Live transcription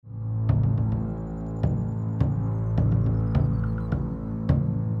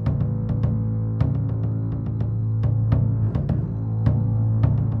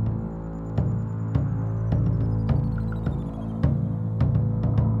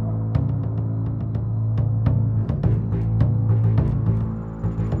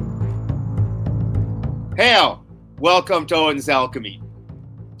Hail! Welcome to Odin's Alchemy.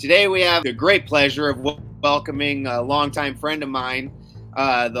 Today we have the great pleasure of welcoming a longtime friend of mine,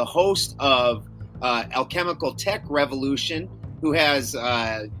 the host of Alchemical Tech Revolution, who has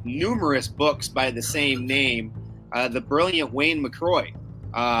numerous books by the same name, the brilliant Wayne McRoy.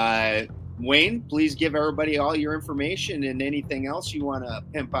 Wayne, please give everybody all your information and anything else you want to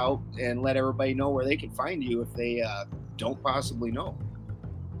pimp out and let everybody know where they can find you if they don't possibly know.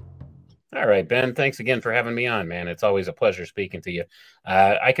 All right, Ben, thanks again for having me on, man. It's always a pleasure speaking to you.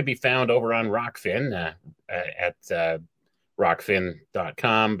 I could be found over on Rockfin at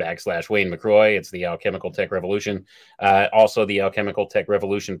rockfin.com/Wayne McRoy. It's the Alchemical Tech Revolution. Also, the Alchemical Tech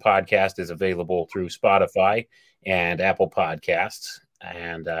Revolution podcast is available through Spotify and Apple Podcasts.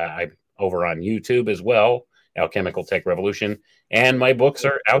 And I'm over on YouTube as well, Alchemical Tech Revolution. And my books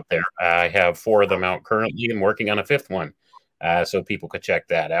are out there. I have 4 of them out currently. I'm working on a 5th one. So people could check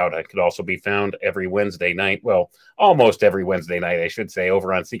that out. I could also be found every Wednesday night. Well, almost every Wednesday night, I should say,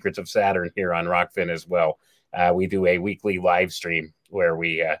 over on Secrets of Saturn here on Rockfin as well. We do a weekly live stream where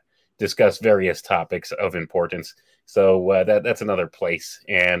we discuss various topics of importance. So that's another place.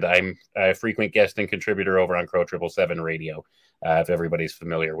 And I'm a frequent guest and contributor over on Crow 777 Radio, if everybody's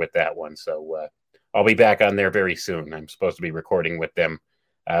familiar with that one. So I'll be back on there very soon. I'm supposed to be recording with them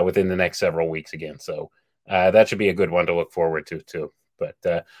within the next several weeks again. So that should be a good one to look forward to, too. But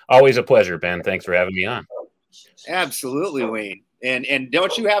always a pleasure, Ben. Thanks for having me on. Absolutely, Wayne. And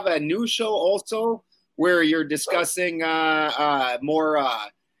don't you have a new show also where you're discussing more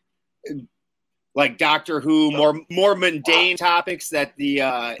like Doctor Who, more mundane topics that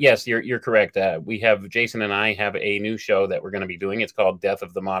the... Yes, you're correct. Jason and I have a new show that we're going to be doing. It's called Death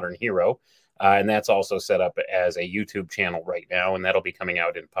of the Modern Hero. And that's also set up as a YouTube channel right now, and that'll be coming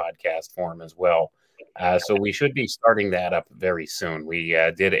out in podcast form as well. So we should be starting that up very soon. We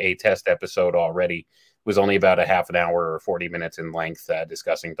did a test episode already. It was only about a half an hour or 40 minutes in length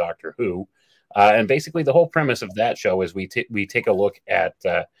discussing Doctor Who. And basically the whole premise of that show is we take a look at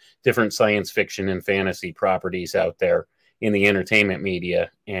different science fiction and fantasy properties out there in the entertainment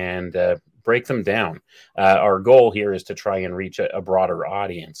media and break them down. Our goal here is to try and reach a broader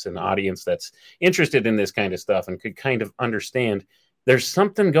audience, an audience that's interested in this kind of stuff and could kind of understand there's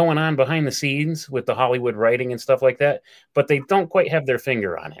something going on behind the scenes with the Hollywood writing and stuff like that, but they don't quite have their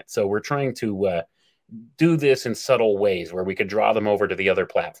finger on it. So we're trying to do this in subtle ways where we could draw them over to the other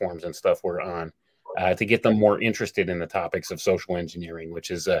platforms and stuff we're on to get them more interested in the topics of social engineering,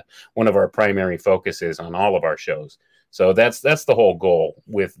 which is one of our primary focuses on all of our shows. So that's the whole goal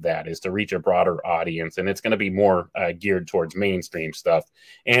with that, is to reach a broader audience, and it's going to be more geared towards mainstream stuff.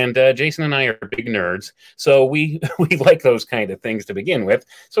 And Jason and I are big nerds, so we like those kind of things to begin with.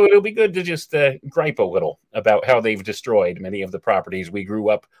 So it'll be good to just gripe a little about how they've destroyed many of the properties we grew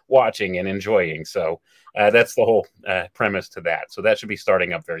up watching and enjoying. So that's the whole premise to that. So that should be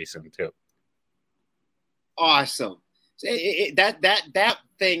starting up very soon too. Awesome. That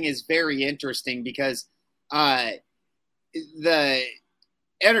thing is very interesting because the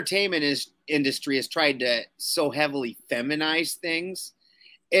entertainment industry has tried to so heavily feminize things.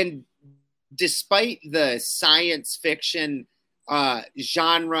 And despite the science fiction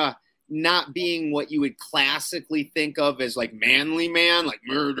genre not being what you would classically think of as like manly man, like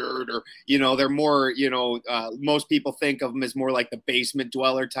murdered, or, they're more, most people think of them as more like the basement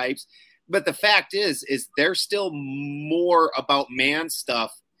dweller types. But the fact is they're still more about man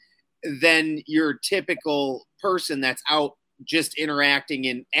stuff than your typical person that's out just interacting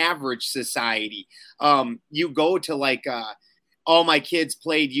in average society. You go to like all my kids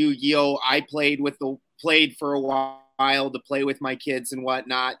played Yu-Gi-Oh! I played for a while to play with my kids and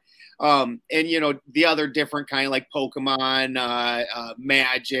whatnot. And the other different kind of like Pokemon,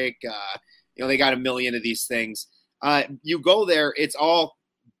 Magic, they got a million of these things. You go there, it's all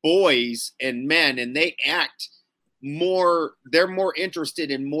boys and men, and they act they're more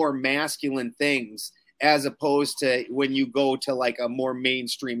interested in more masculine things, as opposed to when you go to like a more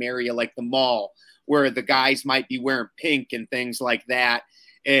mainstream area like the mall, where the guys might be wearing pink and things like that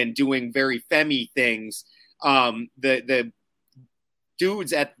and doing very femmy things. The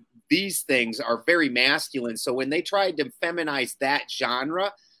dudes at these things are very masculine. So when they tried to feminize that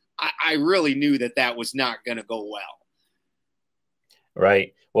genre, I really knew that was not going to go well.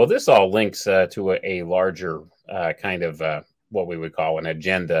 Right. Well, this all links to a larger kind of what we would call an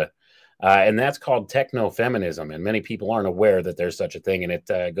agenda, and that's called techno-feminism. And many people aren't aware that there's such a thing, and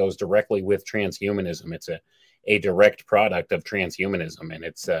it goes directly with transhumanism. It's a direct product of transhumanism, and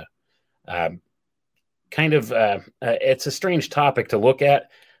it's it's a strange topic to look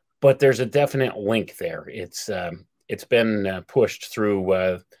at, but there's a definite link there. It's been pushed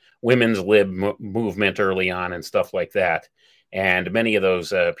through women's lib movement early on and stuff like that. And many of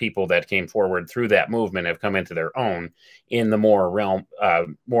those people that came forward through that movement have come into their own in the more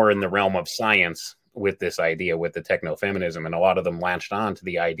in the realm of science with this idea, with the techno-feminism. And a lot of them latched on to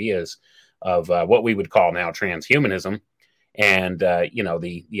the ideas of what we would call now transhumanism. And,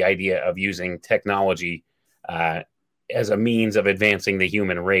 the idea of using technology as a means of advancing the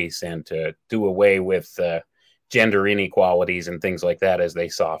human race and to do away with gender inequalities and things like that as they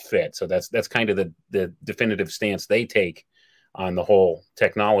saw fit. So that's kind of the definitive stance they take on the whole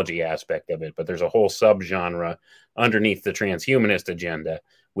technology aspect of it. But there's a whole subgenre underneath the transhumanist agenda,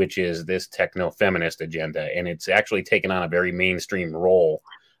 which is this techno-feminist agenda. And it's actually taken on a very mainstream role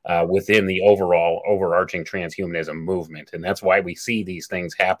within the overall overarching transhumanism movement. And that's why we see these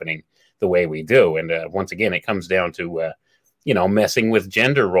things happening the way we do. And once again, it comes down to, messing with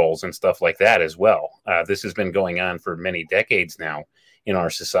gender roles and stuff like that as well. This has been going on for many decades now in our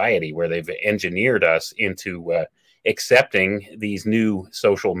society, where they've engineered us into accepting these new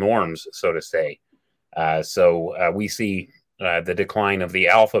social norms, so to say. So we see the decline of the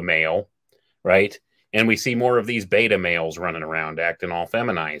alpha male, right? And we see more of these beta males running around acting all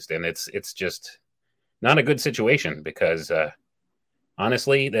feminized. And it's just not a good situation, because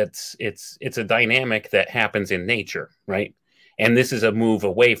honestly, it's a dynamic that happens in nature, right? And this is a move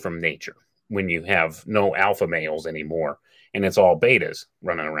away from nature when you have no alpha males anymore and it's all betas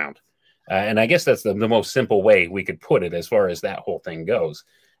running around. And I guess that's the most simple way we could put it as far as that whole thing goes.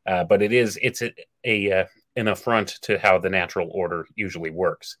 But it's an affront to how the natural order usually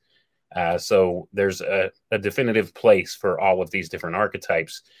works. So there's a definitive place for all of these different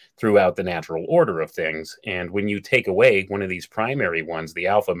archetypes throughout the natural order of things. And when you take away one of these primary ones, the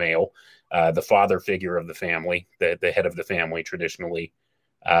alpha male, the father figure of the family, the head of the family traditionally,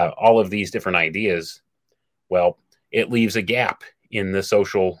 all of these different ideas, well, it leaves a gap in the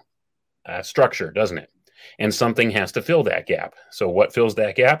social structure, doesn't it? And something has to fill that gap. So what fills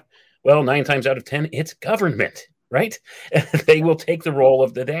that gap? Well, 9 times out of 10, it's government, right? They will take the role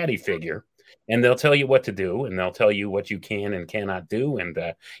of the daddy figure, and they'll tell you what to do, and they'll tell you what you can and cannot do. And,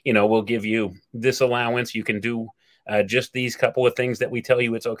 we'll give you this allowance. You can do just these couple of things that we tell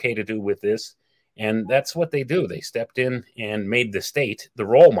you it's okay to do with this. And that's what they do. They stepped in and made the state the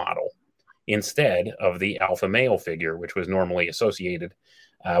role model instead of the alpha male figure, which was normally associated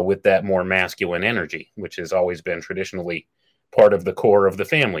with that more masculine energy, which has always been traditionally part of the core of the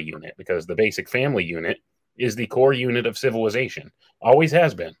family unit, because the basic family unit is the core unit of civilization. Always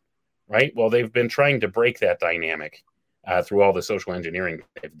has been, right? Well, they've been trying to break that dynamic through all the social engineering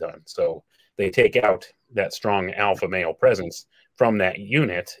they've done. So they take out that strong alpha male presence from that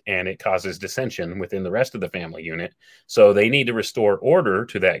unit, and it causes dissension within the rest of the family unit. So they need to restore order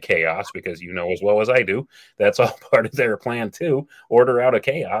to that chaos, because as well as I do, that's all part of their plan too, order out of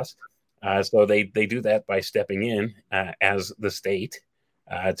chaos. So they do that by stepping in as the state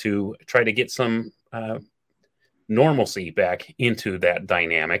to try to get some normalcy back into that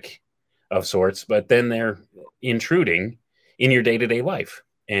dynamic of sorts. But then they're intruding in your day-to-day life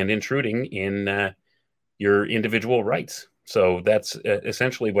and intruding in your individual rights. So that's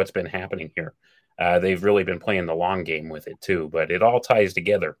essentially what's been happening here. They've really been playing the long game with it too, but it all ties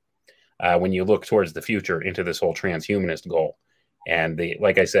together when you look towards the future into this whole transhumanist goal. And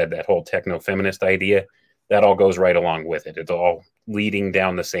like I said, that whole techno-feminist idea, that all goes right along with it. It's all leading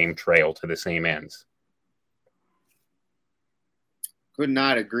down the same trail to the same ends. Could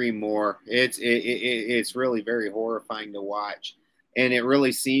not agree more. It's really very horrifying to watch. And it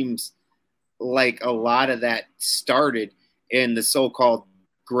really seems like a lot of that started in the so-called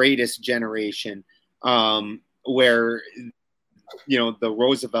greatest generation, where, the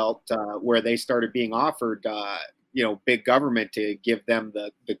Roosevelt, where they started being offered, big government to give them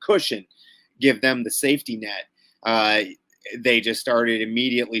the cushion, give them the safety net. They just started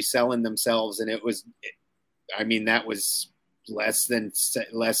immediately selling themselves. And that was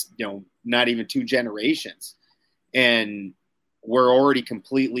not even 2 generations. And we're already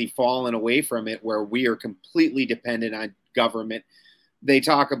completely fallen away from it, where we are completely dependent on government. They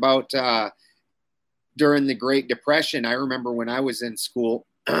talk about during the Great Depression. I remember when I was in school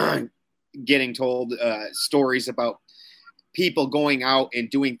getting told stories about people going out and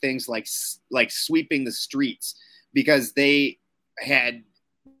doing things like sweeping the streets, because they had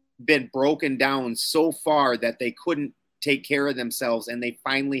been broken down so far that they couldn't take care of themselves, and they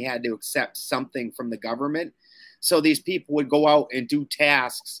finally had to accept something from the government. So these people would go out and do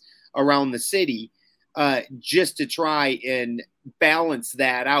tasks around the city just to try and balance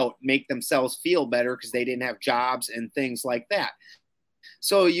that out, make themselves feel better, because they didn't have jobs and things like that.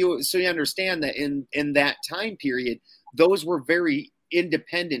 So you understand that in that time period, those were very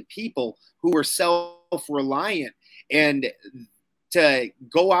independent people who were self-reliant. And to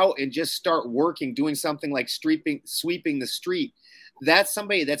go out and just start working, doing something like sweeping the street, that's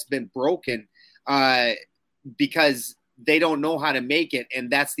somebody that's been broken because they don't know how to make it,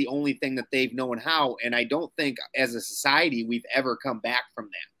 and that's the only thing that they've known how. And I don't think as a society we've ever come back from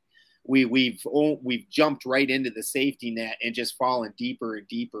that. We've jumped right into the safety net and just fallen deeper and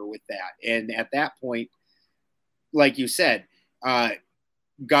deeper with that. And at that point, like you said,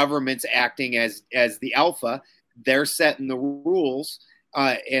 government's acting as the alpha. They're setting the rules,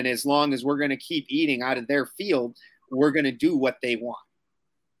 and as long as we're going to keep eating out of their field, we're going to do what they want.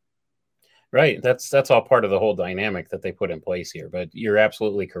 Right. That's all part of the whole dynamic that they put in place here. But you're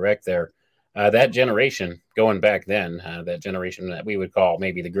absolutely correct there. That generation going back then, that generation that we would call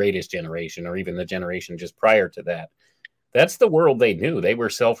maybe the greatest generation, or even the generation just prior to that, that's the world they knew. They were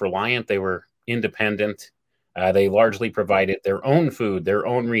self-reliant. They were independent. They largely provided their own food, their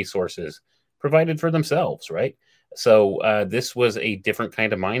own resources, provided for themselves, right? So this was a different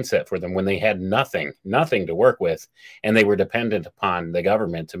kind of mindset for them when they had nothing to work with, and they were dependent upon the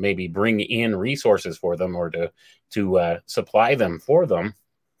government to maybe bring in resources for them or to supply them for them.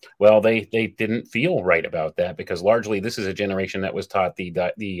 Well, they didn't feel right about that, because largely this is a generation that was taught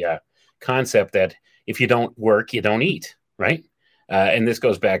the concept that if you don't work, you don't eat, right? And this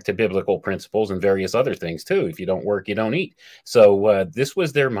goes back to biblical principles and various other things too. If you don't work, you don't eat. So this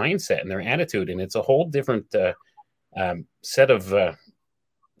was their mindset and their attitude, and it's a whole different set of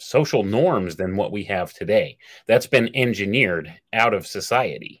social norms than what we have today. That's been engineered out of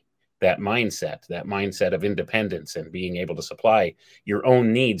society. That mindset of independence and being able to supply your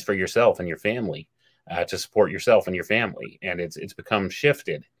own needs for yourself and your family, to support yourself and your family, and it's become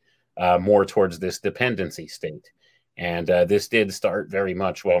shifted more towards this dependency state. And this did start very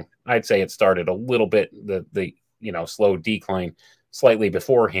much, well, I'd say it started a little bit, the slow decline slightly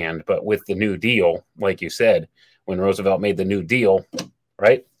beforehand, but with the New Deal, like you said, when Roosevelt made the New Deal,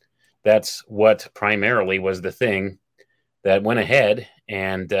 right? That's what primarily was the thing that went ahead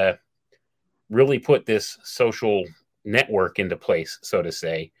and really put this social network into place, so to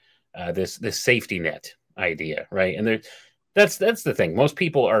say, this safety net idea, right? And that's the thing. Most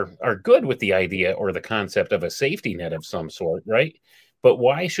people are good with the idea or the concept of a safety net of some sort, right? But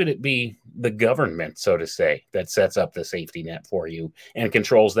why should it be the government, so to say, that sets up the safety net for you and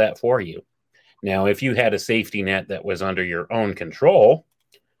controls that for you? Now, if you had a safety net that was under your own control,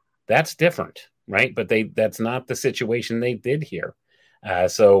 that's different, right? But that's not the situation they did here.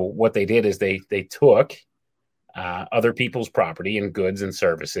 So what they did is they took other people's property and goods and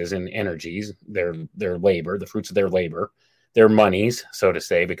services and energies, their labor, the fruits of their labor, their monies, so to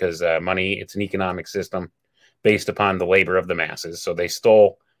say, because money, it's an economic system based upon the labor of the masses. So they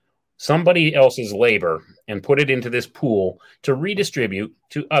stole somebody else's labor and put it into this pool to redistribute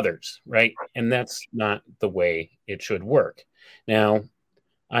to others, right? And that's not the way it should work. Now,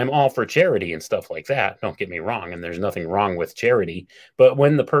 I'm all for charity and stuff like that. Don't get me wrong. And there's nothing wrong with charity. But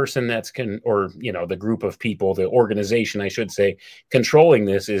when the person the group of people, the organization, I should say, controlling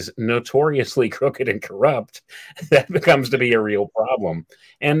this is notoriously crooked and corrupt, that becomes to be a real problem.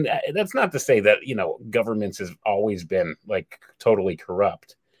 And that's not to say that, governments has always been like totally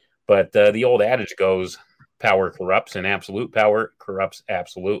corrupt. But the old adage goes, power corrupts, and absolute power corrupts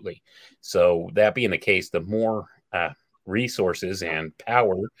absolutely. So that being the case, the more resources and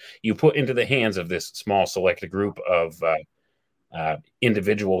power you put into the hands of this small select group of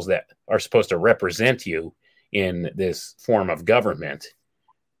individuals that are supposed to represent you in this form of government,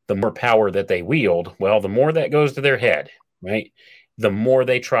 the more power that they wield, well, the more that goes to their head, right? The more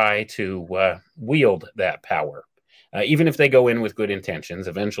they try to wield that power. Even if they go in with good intentions,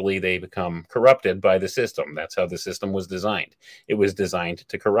 eventually they become corrupted by the system. That's how the system was designed. It was designed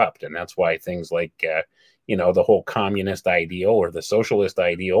to corrupt. And that's why things like, the whole communist ideal or the socialist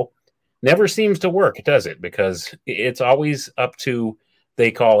ideal never seems to work, does it? Because it's always up to,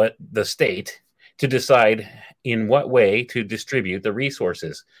 they call it the state, to decide in what way to distribute the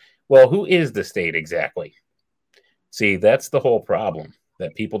resources. Well, who is the state exactly? See, that's the whole problem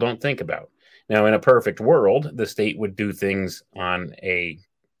that people don't think about. Now, in a perfect world, the state would do things on a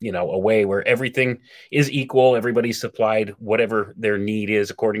way where everything is equal. Everybody's supplied whatever their need is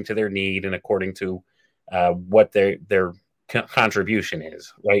according to their need and according to what their contribution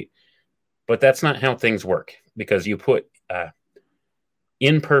is, right? But that's not how things work, because you put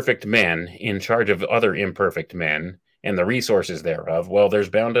imperfect men in charge of other imperfect men and the resources thereof. Well, there's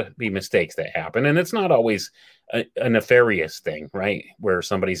bound to be mistakes that happen, and it's not always a nefarious thing, right? Where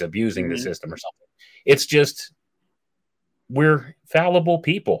somebody's abusing the system or something. It's just, we're fallible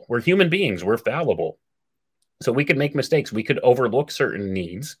people. We're human beings. We're fallible. So we could make mistakes. We could overlook certain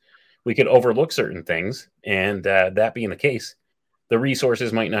needs. We could overlook certain things. And that being the case, the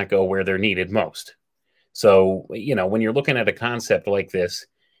resources might not go where they're needed most. So, when you're looking at a concept like this,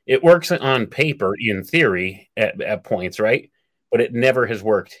 it works on paper in theory at points, right? But it never has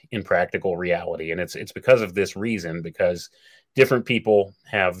worked in practical reality. And it's because of this reason, because different people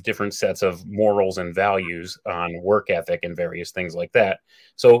have different sets of morals and values on work ethic and various things like that.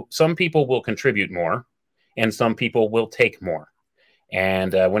 So some people will contribute more and some people will take more.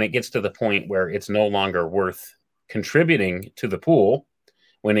 And when it gets to the point where it's no longer worth contributing to the pool,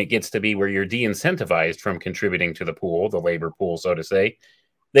 when it gets to be where you're de-incentivized from contributing to the pool, the labor pool, so to say,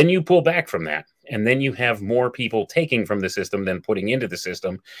 then you pull back from that. And then you have more people taking from the system than putting into the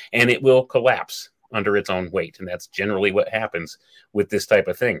system, and it will collapse under its own weight. And that's generally what happens with this type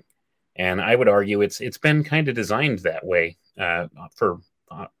of thing. And I would argue it's been kind of designed that way for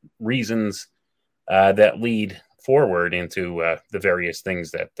reasons that lead forward into the various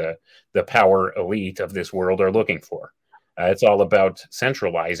things that the power elite of this world are looking for. It's all about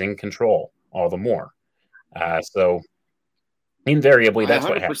centralizing control all the more. So invariably, that's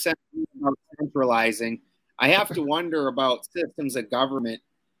what happens. 100% about centralizing. I have to wonder about systems of government.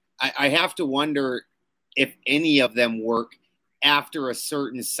 I have to wonder if any of them work after a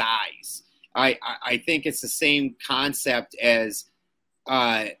certain size. I think it's the same concept as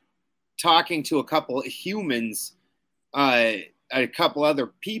talking to a couple of humans, a couple other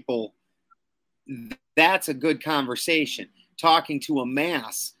people. That's a good conversation. Talking to a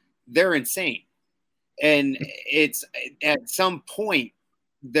mass, they're insane. And it's at some point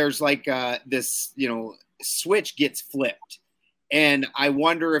there's like this, switch gets flipped. And I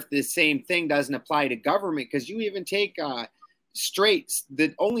wonder if the same thing doesn't apply to government, because you even take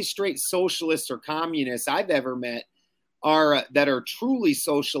the only straight socialists or communists I've ever met are that are truly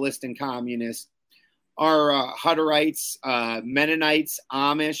socialist and communist are Hutterites, Mennonites,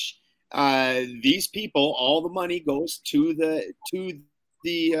 Amish. These people, all the money goes to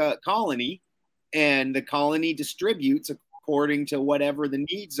the colony, and the colony distributes according to whatever the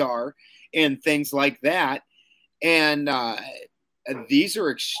needs are and things like that. And these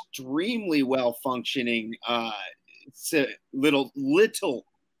are extremely well functioning little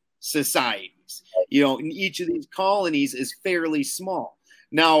societies. And each of these colonies is fairly small.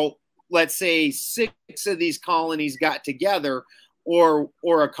 Now, let's say 6 of these colonies got together, or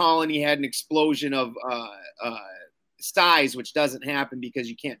a colony had an explosion of size, which doesn't happen because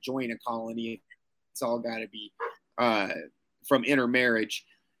you can't join a colony. It's all got to be from intermarriage.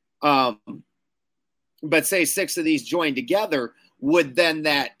 But say 6 of these join together, would then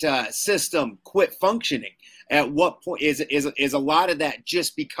that system quit functioning? At what point is a lot of that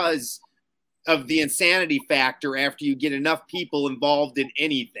just because of the insanity factor after you get enough people involved in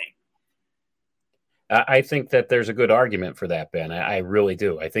anything? I think that there's a good argument for that, Ben. I really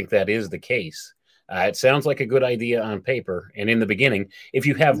do. I think that is the case. It sounds like a good idea on paper. And in the beginning, if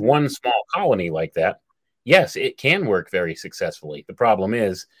you have one small colony like that, yes, it can work very successfully. The problem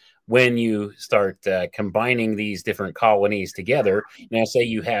is when you start combining these different colonies together. Now, say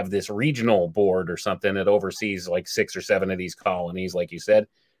you have this regional board or something that oversees like 6 or 7 of these colonies, like you said.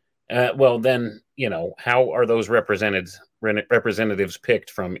 Well, then, how are those representatives picked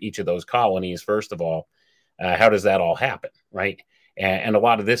from each of those colonies? First of all, how does that all happen, right? And a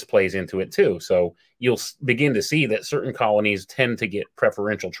lot of this plays into it too. So you'll begin to see that certain colonies tend to get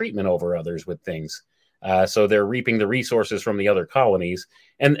preferential treatment over others with things. So they're reaping the resources from the other colonies.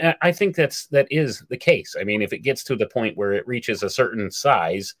 And I think that is the case. I mean, if it gets to the point where it reaches a certain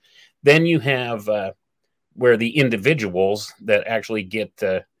size, then you have where the individuals that actually get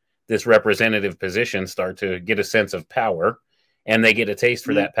this representative position start to get a sense of power, and they get a taste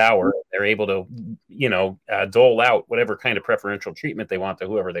for that power. They're able to, dole out whatever kind of preferential treatment they want to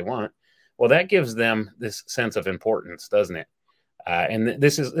whoever they want. Well, that gives them this sense of importance, doesn't it? And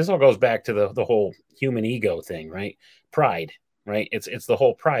this all goes back to the whole human ego thing, right? Pride, right? It's the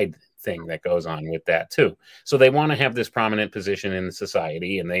whole pride thing that goes on with that too. So they want to have this prominent position in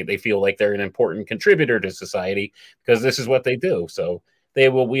society, and they feel like they're an important contributor to society because this is what they do. So they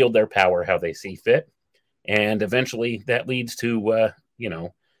will wield their power how they see fit. And eventually that leads to,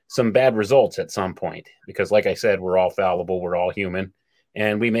 some bad results at some point, because like I said, we're all fallible, we're all human,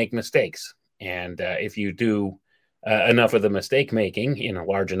 and we make mistakes. And if you do enough of the mistake making in a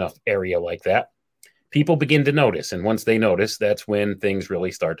large enough area like that, people begin to notice. And once they notice, that's when things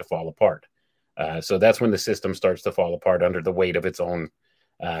really start to fall apart. So that's when the system starts to fall apart under the weight of its own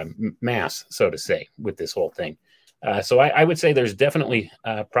mass, so to say, with this whole thing. So I would say there's definitely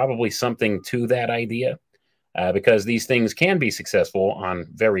probably something to that idea, because these things can be successful on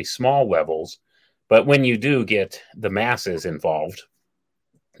very small levels, But when you do get the masses involved,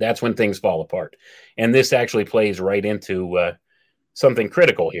 that's when things fall apart. And this actually plays right into something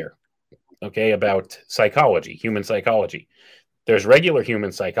critical here, okay, about psychology, human psychology. There's regular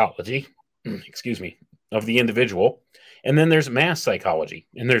human psychology, excuse me, of the individual, and then there's mass psychology.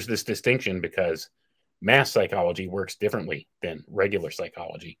 And there's this distinction because mass psychology works differently than regular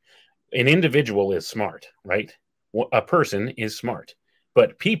psychology. An individual is smart, right? A person is smart,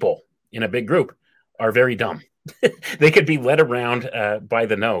 but people in a big group are very dumb. They could be led around by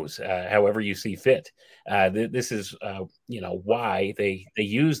the nose, however you see fit. This is, why they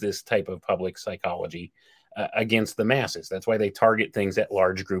use this type of public psychology against the masses. That's why they target things at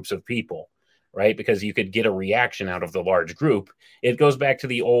large groups of people, right? Because you could get a reaction out of the large group. It goes back to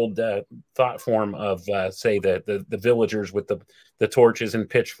the old thought form of, say, the villagers with the torches and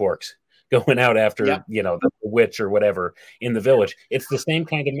pitchforks going out after, the witch or whatever in the village. It's the same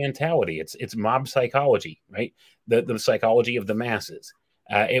kind of mentality. It's mob psychology, right? The psychology of the masses.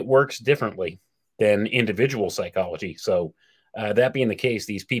 It works differently than individual psychology. So that being the case,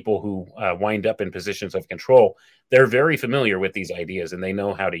 these people who wind up in positions of control, they're very familiar with these ideas and they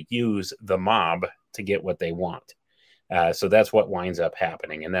know how to use the mob to get what they want. So that's what winds up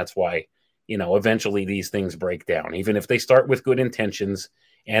happening. And that's why, eventually these things break down, even if they start with good intentions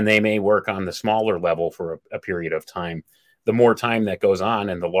and they may work on the smaller level for a period of time. The more time that goes on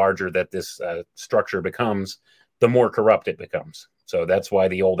and the larger that this structure becomes, the more corrupt it becomes. So that's why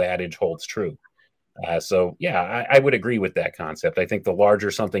the old adage holds true. I would agree with that concept. I think the larger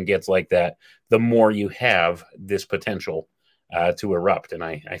something gets like that, the more you have this potential to erupt. And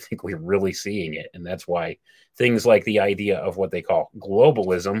I think we're really seeing it. And that's why things like the idea of what they call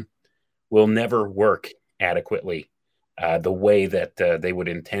globalism will never work adequately the way that they would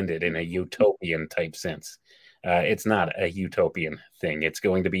intend it in a utopian type sense. It's not a utopian thing. It's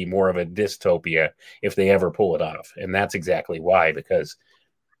going to be more of a dystopia if they ever pull it off. And that's exactly why, because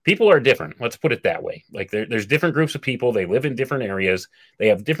people are different. Let's put it that way. Like there's different groups of people. They live in different areas. They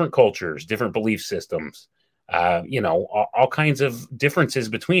have different cultures, different belief systems, all kinds of differences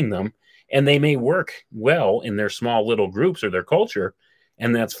between them. And they may work well in their small little groups or their culture.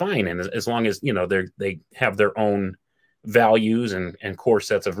 And that's fine. And as long as, they have their own values and core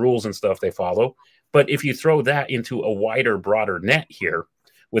sets of rules and stuff they follow. But if you throw that into a wider, broader net here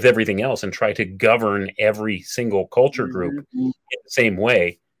with everything else and try to govern every single culture group in the same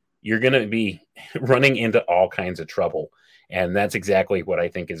way, you're going to be running into all kinds of trouble. And that's exactly what I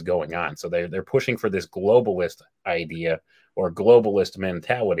think is going on. So they're pushing for this globalist idea or globalist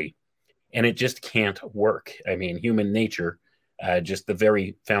mentality, and it just can't work. I mean, human nature, just the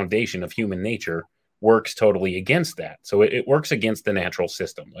very foundation of human nature, works totally against that. So it works against the natural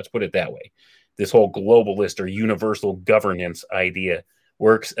system. Let's put it that way. This whole globalist or universal governance idea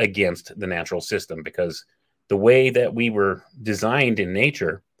works against the natural system because the way that we were designed in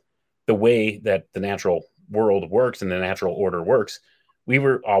nature, the way that the natural world works and the natural order works, we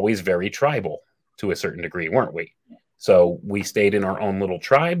were always very tribal to a certain degree, weren't we? So we stayed in our own little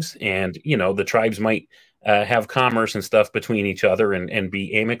tribes, and, the tribes might have commerce and stuff between each other and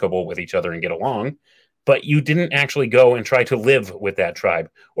be amicable with each other and get along. But you didn't actually go and try to live with that tribe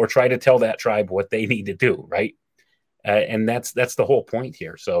or try to tell that tribe what they need to do, right? And that's the whole point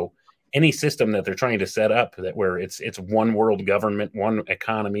here. So any system that they're trying to set up that where it's one world government, one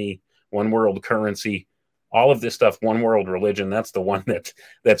economy, one world currency, all of this stuff, one world religion, that's the one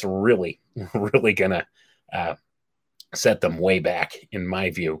that's really, really gonna set them way back, in my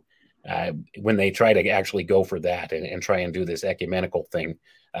view, when they try to actually go for that and try and do this ecumenical thing,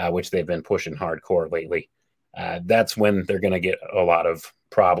 which they've been pushing hardcore lately. That's when they're going to get a lot of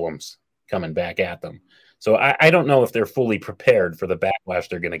problems coming back at them. So I don't know if they're fully prepared for the backlash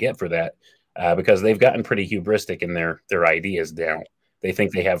they're going to get for that, because they've gotten pretty hubristic in their ideas down. They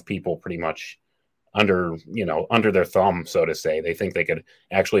think they have people pretty much under their thumb, so to say. They think they could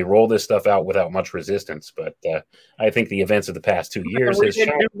actually roll this stuff out without much resistance. But I think the events of the past 2 years we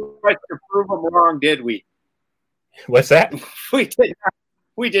didn't do much to prove them wrong, did we? What's that?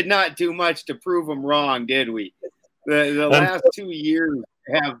 We did not do much to prove them wrong, did we? The last 2 years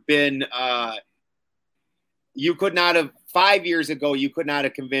have been. You could not have 5 years ago. You could not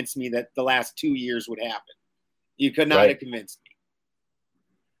have convinced me that the last 2 years would happen. You could not have convinced me.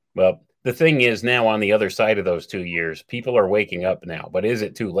 Well, the thing is, now on the other side of those 2 years, people are waking up now. But is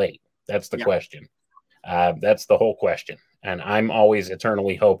it too late? That's the question. That's the whole question. And I'm always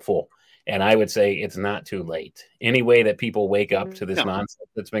eternally hopeful. And I would say it's not too late. Any way that people wake up to this nonsense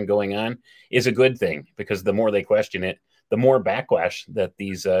that's been going on is a good thing, because the more they question it, the more backlash that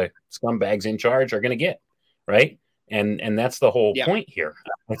these scumbags in charge are going to get, right? And that's the whole Yeah. point here.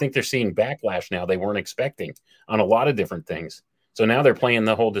 I think they're seeing backlash now they weren't expecting on a lot of different things. So now they're playing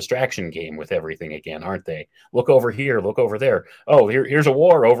the whole distraction game with everything again, aren't they? Look over here, look over there. Oh, here's a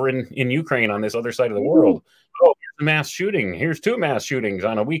war over in Ukraine on this other side of the world. Oh, here's a mass shooting. Here's 2 mass shootings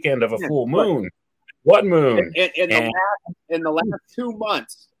on a weekend of a full moon. What moon? In the last 2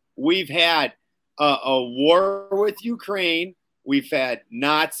 months, we've had a war with Ukraine. We've had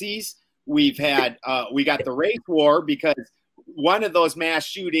Nazis. We've had we got the race war because one of those mass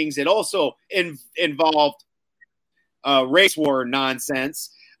shootings, it also involved race war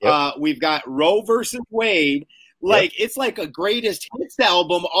nonsense. Yep. We've got Roe versus Wade. Like, yep. It's like a greatest hits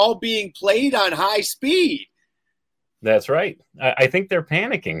album all being played on high speed. That's right. I think they're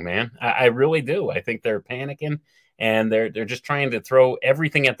panicking, man. I really do. I think they're panicking, and they're just trying to throw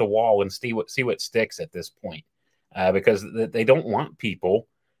everything at the wall and see what sticks at this point, because they don't want people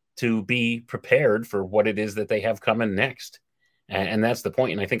to be prepared for what it is that they have coming next. And that's the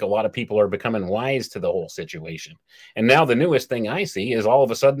point. And I think a lot of people are becoming wise to the whole situation. And now the newest thing I see is all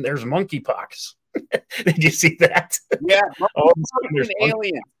of a sudden there's monkeypox. Did you see that? Yeah.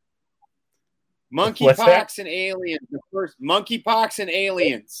 Aliens. Monkeypox and aliens. The first monkeypox and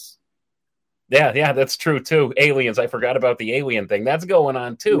aliens. Yeah, that's true too. Aliens. I forgot about the alien thing. That's going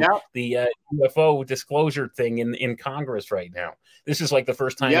on too. Yep. The UFO disclosure thing in Congress right now. This is like the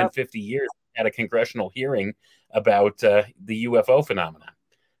first time in 50 years at a congressional hearing about the UFO phenomenon.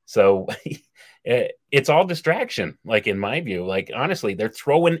 So it's all distraction. Like, in my view, like, honestly, they're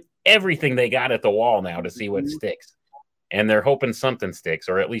throwing everything they got at the wall now to see what sticks. And they're hoping something sticks,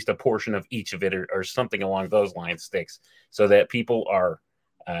 or at least a portion of each of it, or something along those lines sticks, so that people are,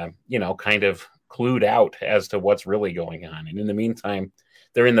 kind of clued out as to what's really going on. And in the meantime,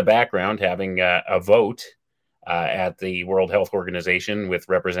 they're in the background having a vote at the World Health Organization with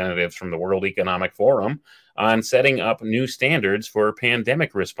representatives from the World Economic Forum on setting up new standards for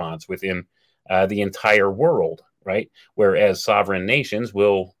pandemic response within the entire world, right? Whereas sovereign nations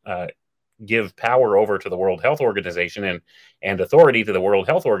will give power over to the World Health Organization and authority to the World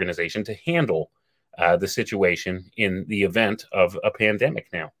Health Organization to handle the situation in the event of a pandemic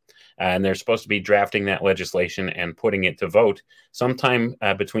now. And they're supposed to be drafting that legislation and putting it to vote sometime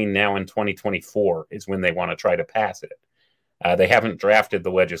between now and 2024 is when they want to try to pass it. They haven't drafted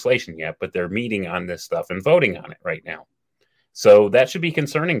the legislation yet, but they're meeting on this stuff and voting on it right now. So that should be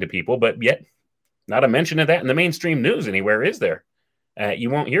concerning to people, but yet not a mention of that in the mainstream news anywhere, is there? You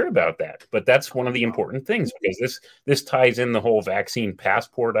won't hear about that, but that's one of the important things, because this ties in the whole vaccine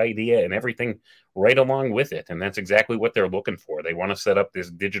passport idea and everything right along with it. And that's exactly what they're looking for. They want to set up this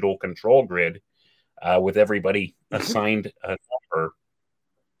digital control grid with everybody assigned a number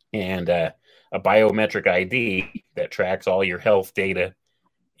and a biometric ID that tracks all your health data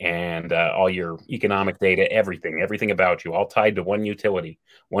and all your economic data, everything about you, all tied to one utility,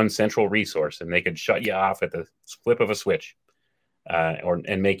 one central resource, and they could shut you off at the flip of a switch.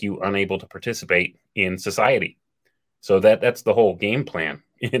 And make you unable to participate in society. So that's the whole game plan.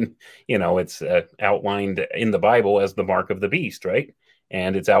 And, it's outlined in the Bible as the mark of the beast, right?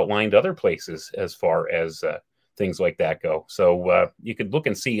 And it's outlined other places as far as things like that go. So you could look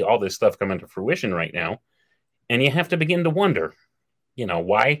and see all this stuff come into fruition right now. And you have to begin to wonder,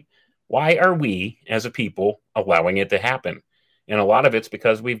 why are we as a people allowing it to happen? And a lot of it's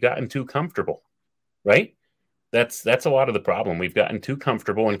because we've gotten too comfortable, right? That's a lot of the problem. We've gotten too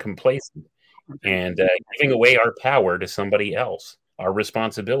comfortable and complacent, and giving away our power to somebody else, our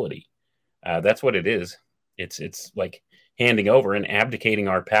responsibility. That's what it is. It's like handing over and abdicating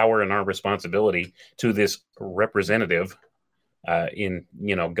our power and our responsibility to this representative in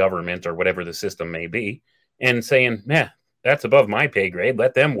government or whatever the system may be, and saying, that's above my pay grade.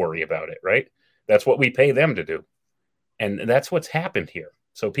 Let them worry about it, right? That's what we pay them to do. And that's what's happened here.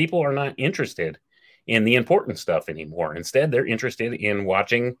 So people are not interested in the important stuff anymore. Instead, they're interested in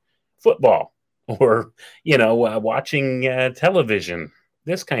watching football or, watching television,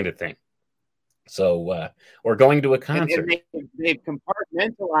 this kind of thing. So, or going to a concert. And they've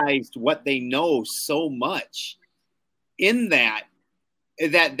compartmentalized what they know so much in that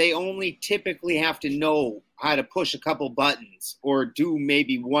they only typically have to know how to push a couple buttons or do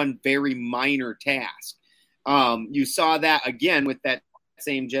maybe one very minor task. You saw that again with that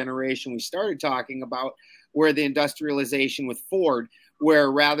same generation we started talking about, where the industrialization with Ford,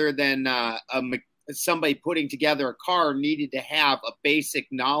 where rather than somebody putting together a car needed to have a basic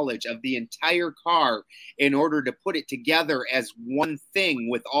knowledge of the entire car in order to put it together as one thing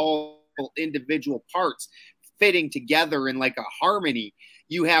with all individual parts fitting together in like a harmony.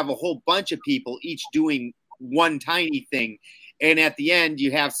 You have a whole bunch of people each doing one tiny thing, and at the end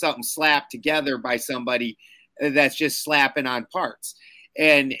you have something slapped together by somebody that's just slapping on parts.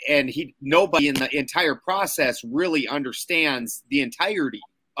 And nobody in the entire process really understands the entirety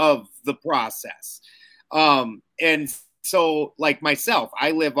of the process. And so like myself,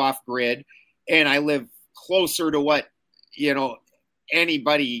 I live off grid, and I live closer to what,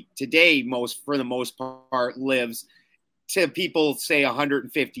 anybody today, for the most part, lives to people, say,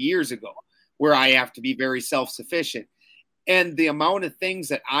 150 years ago, where I have to be very self-sufficient. And the amount of things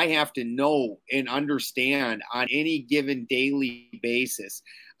that I have to know and understand on any given daily basis,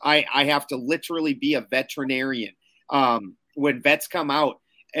 I have to literally be a veterinarian. When vets come out,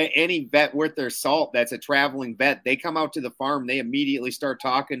 any vet worth their salt that's a traveling vet, they come out to the farm, they immediately start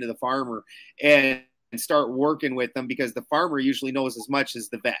talking to the farmer and start working with them, because the farmer usually knows as much as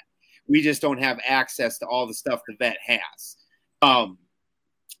the vet. We just don't have access to all the stuff the vet has.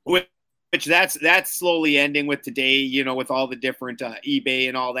 Which that's slowly ending with today, with all the different eBay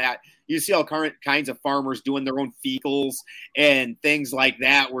and all that. You see all kinds of farmers doing their own fecals and things like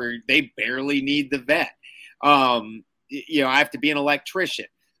that, where they barely need the vet. I have to be an electrician.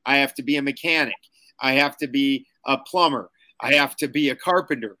 I have to be a mechanic. I have to be a plumber. I have to be a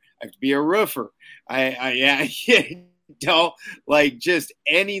carpenter. I have to be a roofer. Like just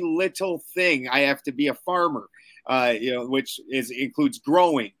any little thing. I have to be a farmer, which includes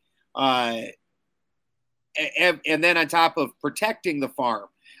growing. And then on top of protecting the farm,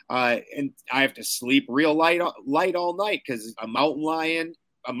 and I have to sleep real light all night, because a mountain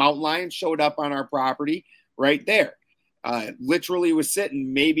lion showed up on our property right there. Literally was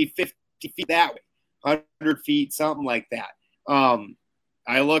sitting maybe 50 feet that way, 100 feet, something like that.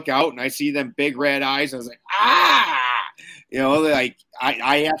 I look out and I see them big red eyes. I was like, like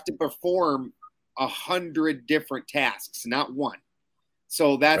I have to perform 100 different tasks, not one.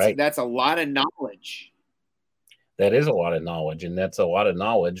 So that's a lot of knowledge. That is a lot of knowledge, and that's a lot of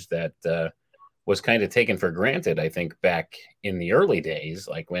knowledge that was kind of taken for granted, I think, back in the early days,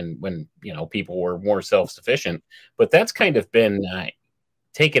 like when people were more self-sufficient. But that's kind of been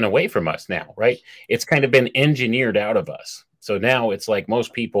taken away from us now, right? It's kind of been engineered out of us. So now it's like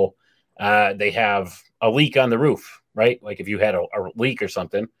most people, they have a leak on the roof, right? Like if you had a leak or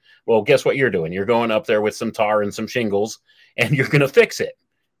something, well, guess what you're doing? You're going up there with some tar and some shingles, and you're going to fix it,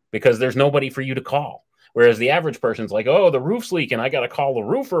 because there's nobody for you to call. Whereas the average person's like, oh, the roof's leaking, I got to call the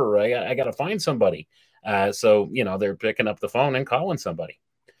roofer. I got to find somebody. So they're picking up the phone and calling somebody.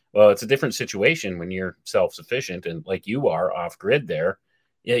 Well, it's a different situation when you're self-sufficient, and like you are off grid there.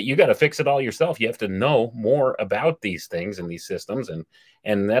 You got to fix it all yourself. You have to know more about these things and these systems.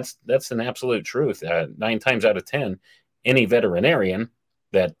 And that's an absolute truth. 9 times out of 10, any veterinarian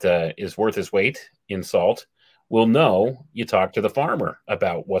that is worth his weight in salt will know you talk to the farmer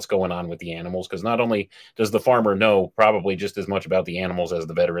about what's going on with the animals, because not only does the farmer know probably just as much about the animals as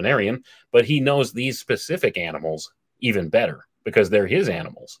the veterinarian, but he knows these specific animals even better because they're his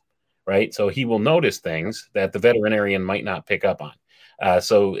animals, right? So he will notice things that the veterinarian might not pick up on.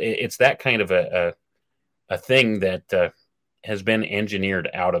 So it's that kind of a thing that has been engineered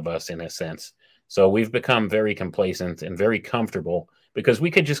out of us in a sense. So we've become very complacent and very comfortable because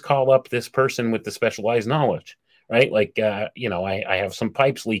we could just call up this person with the specialized knowledge, right? Like, I have some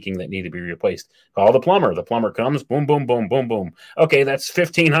pipes leaking that need to be replaced. Call the plumber. The plumber comes, boom, boom, boom, boom, boom. Okay, that's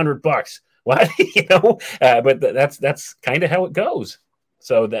 $1,500. What? But that's kind of how it goes.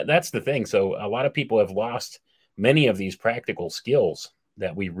 So that's the thing. So a lot of people have lost many of these practical skills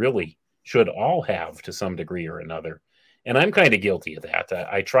that we really should all have to some degree or another. And I'm kind of guilty of that.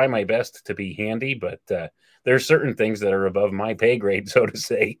 I try my best to be handy, but there's certain things that are above my pay grade, so to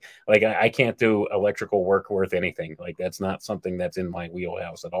say. Like I can't do electrical work worth anything. Like that's not something that's in my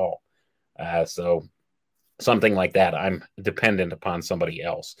wheelhouse at all. So something like that, I'm dependent upon somebody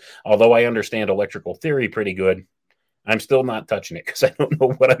else. Although I understand electrical theory pretty good, I'm still not touching it because I don't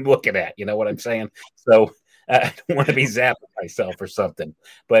know what I'm looking at. You know what I'm saying? So I don't want to be zapping myself or something.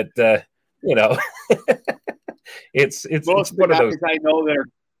 But it's most one of those. I know that are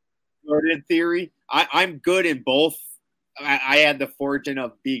good in theory. I'm good in both. I had the fortune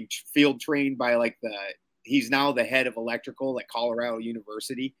of being field trained by he's now the head of electrical at Colorado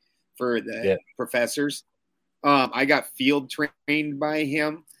University for the professors. I got field trained by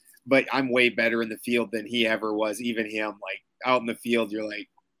him, but I'm way better in the field than he ever was. Even him, like out in the field, you're like,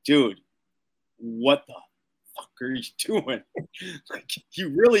 dude, what the fuck are you doing? Like,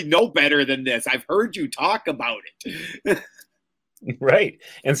 you really know better than this. I've heard you talk about it. Right.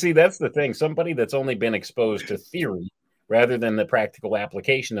 And see, that's the thing. Somebody that's only been exposed to theory rather than the practical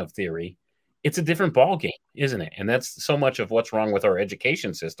application of theory, it's a different ballgame, isn't it? And that's so much of what's wrong with our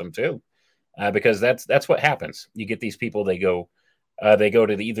education system too. Because that's what happens. You get these people, they go they go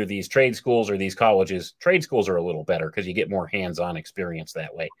to either these trade schools or these colleges. Trade schools are a little better because you get more hands-on experience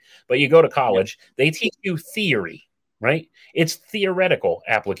that way. But you go to college, they teach you theory, right? It's theoretical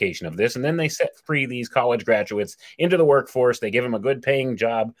application of this. And then they set free these college graduates into the workforce. They give them a good paying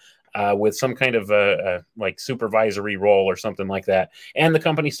job with some kind of like supervisory role or something like that. And the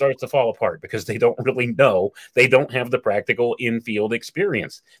company starts to fall apart because they don't really know. They don't have the practical in-field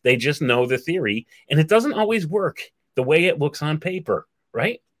experience. They just know the theory, and it doesn't always work the way it looks on paper,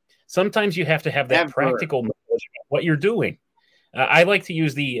 right? Sometimes you have to have that practical knowledge about what you're doing. I like to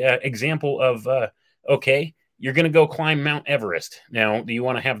use the example of, okay, you're going to go climb Mount Everest. Now, do you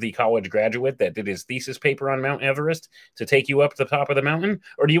want to have the college graduate that did his thesis paper on Mount Everest to take you up to the top of the mountain?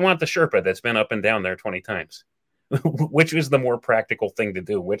 Or do you want the Sherpa that's been up and down there 20 times? Which is the more practical thing to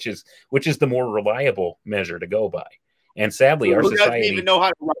do? Which is the more reliable measure to go by? And sadly, our society doesn't even know how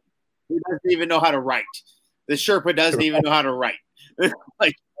to write. Who doesn't even know how to write? The Sherpa doesn't even know how to write.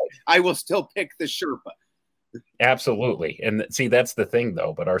 Like, I will still pick the Sherpa. Absolutely. And see, that's the thing,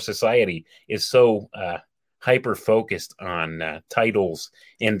 though. But our society is so hyper focused on titles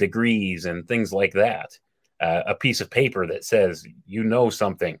and degrees and things like that. A piece of paper that says you know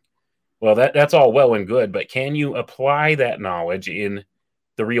something. Well, that's all well and good, but can you apply that knowledge in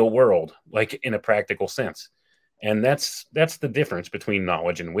the real world, like in a practical sense? And that's the difference between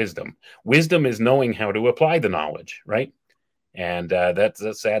knowledge and wisdom. Wisdom is knowing how to apply the knowledge, right? And that's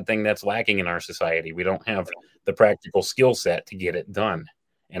a sad thing that's lacking in our society. We don't have the practical skill set to get it done.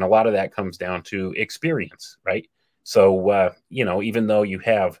 And a lot of that comes down to experience, right? So, even though you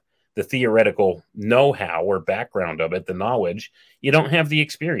have the theoretical know-how or background of it, the knowledge, you don't have the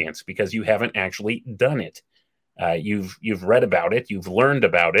experience because you haven't actually done it. You've read about it, you've learned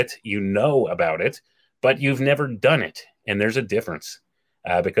about it, you know about it, but you've never done it. And there's a difference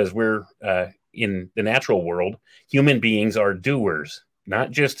because we're in the natural world, human beings are doers,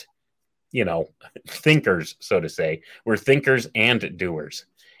 not just, thinkers, so to say. We're thinkers and doers.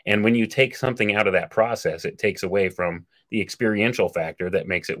 And when you take something out of that process, it takes away from the experiential factor that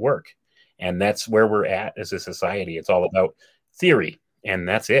makes it work. And that's where we're at as a society. It's all about theory, and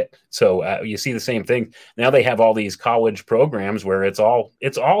that's it. So you see the same thing. Now they have all these college programs where it's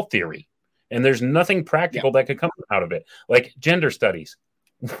all theory, and there's nothing practical that could come out of it, like gender studies.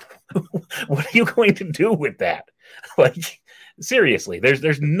 What are you going to do with that? Like, seriously,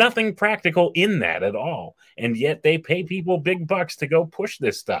 there's nothing practical in that at all. And yet they pay people big bucks to go push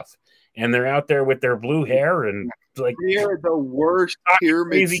this stuff. And they're out there with their blue hair and like they're the worst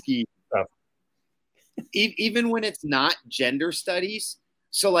pyramid scheme stuff. Even when it's not gender studies.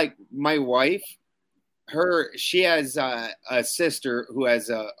 So like my wife, she has a sister who has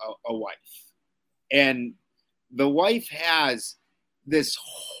a wife. And the wife has this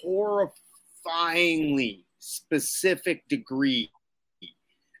horrifyingly specific degree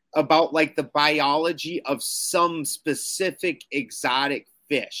about like the biology of some specific exotic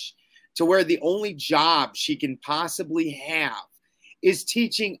fish, to where the only job she can possibly have is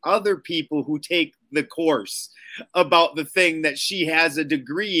teaching other people who take the course about the thing that she has a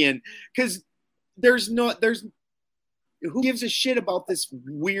degree in. Because who gives a shit about this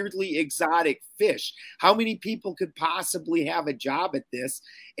weirdly exotic fish? How many people could possibly have a job at this?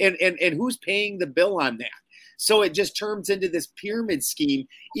 And who's paying the bill on that? So it just turns into this pyramid scheme,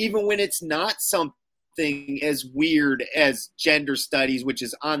 even when it's not something as weird as gender studies, which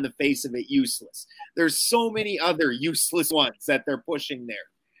is on the face of it useless. There's so many other useless ones that they're pushing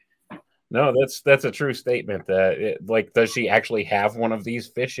there. No, that's a true statement. Does she actually have one of these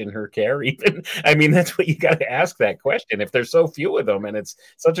fish in her care? Even, I mean, that's what you got to ask that question. If there's so few of them and it's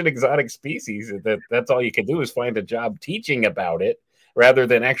such an exotic species, that's all you can do is find a job teaching about it rather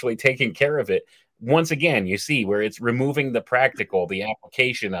than actually taking care of it. Once again, you see where it's removing the practical, the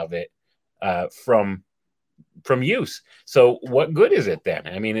application of it from use. So what good is it then?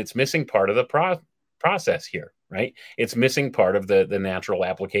 I mean, it's missing part of the process here, right? It's missing part of the natural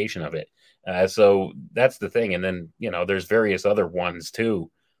application of it. So that's the thing. And then, there's various other ones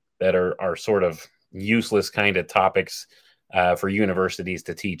too that are sort of useless kind of topics for universities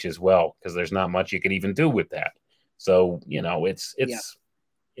to teach as well, because there's not much you could even do with that. So, it's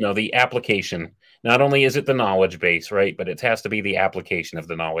the application. Not only is it the knowledge base, right, but it has to be the application of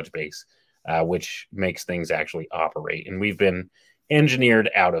the knowledge base, which makes things actually operate. And we've been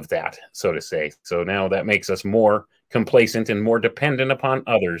engineered out of that, so to say. So now that makes us more complacent and more dependent upon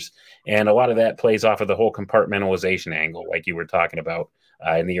others. And a lot of that plays off of the whole compartmentalization angle, like you were talking about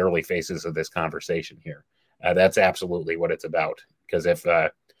in the early phases of this conversation here. That's absolutely what it's about. Because if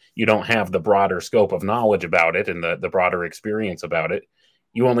you don't have the broader scope of knowledge about it and the broader experience about it,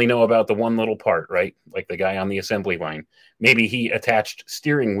 You only know about the one little part, right? Like the guy on the assembly line. Maybe he attached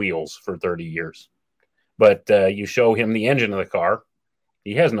steering wheels for 30 years. But you show him the engine of the car,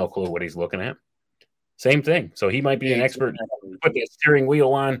 he has no clue what he's looking at. Same thing. So he might be an expert, put the steering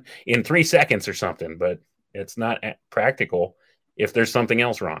wheel on in 3 seconds or something, but it's not practical if there's something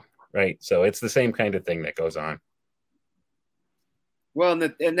else wrong, right? So it's the same kind of thing that goes on. Well,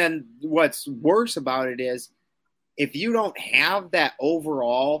 and then what's worse about it is if you don't have that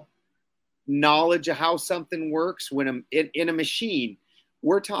overall knowledge of how something works when in a machine,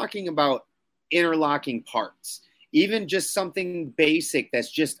 we're talking about interlocking parts. Even just something basic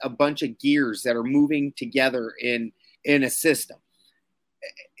that's just a bunch of gears that are moving together in a system.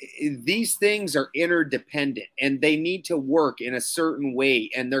 These things are interdependent and they need to work in a certain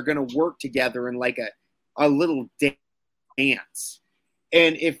way, and they're going to work together in like a little dance.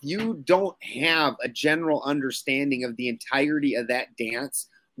 And if you don't have a general understanding of the entirety of that dance,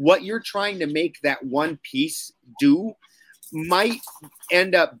 what you're trying to make that one piece do might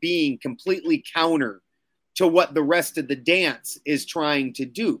end up being completely counter to what the rest of the dance is trying to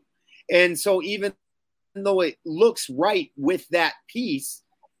do. And so even though it looks right with that piece,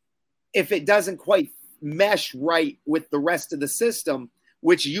 if it doesn't quite mesh right with the rest of the system,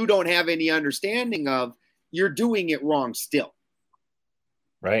 which you don't have any understanding of, you're doing it wrong still.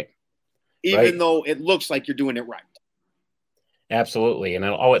 Right. Even though it looks like you're doing it right. Absolutely. And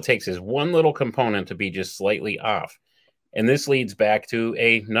all it takes is one little component to be just slightly off. And this leads back to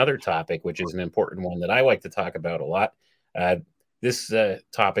another topic, which is an important one that I like to talk about a lot. This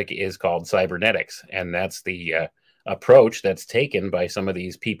topic is called cybernetics, and that's the approach that's taken by some of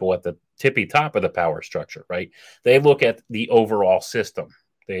these people at the tippy top of the power structure, right? They look at the overall system.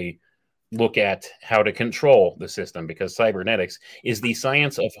 They look at how to control the system, because cybernetics is the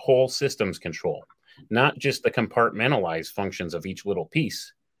science of whole systems control, not just the compartmentalized functions of each little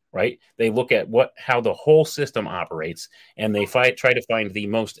piece. Right? They look at how the whole system operates, and they try to find the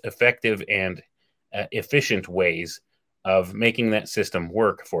most effective and efficient ways of making that system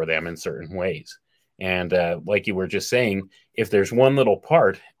work for them in certain ways. And like you were just saying, if there's one little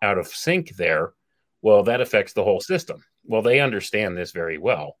part out of sync there, well, that affects the whole system. Well, they understand this very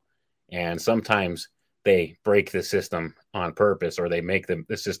well. And sometimes they break the system on purpose, or they make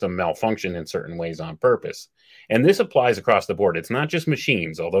the system malfunction in certain ways on purpose. And this applies across the board. It's not just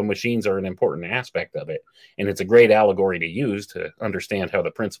machines, although machines are an important aspect of it. And it's a great allegory to use to understand how the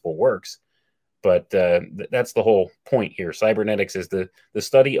principle works. But that's the whole point here. Cybernetics is the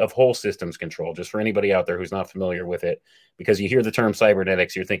study of whole systems control, just for anybody out there who's not familiar with it. Because you hear the term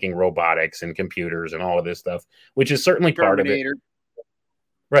cybernetics, you're thinking robotics and computers and all of this stuff, which is certainly part of it.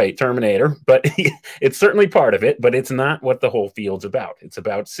 Right, Terminator, but it's certainly part of it, but it's not what the whole field's about. It's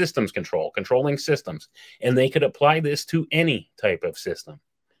about systems control, controlling systems, and they could apply this to any type of system.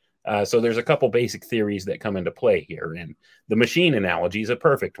 So there's a couple basic theories that come into play here, and the machine analogy is a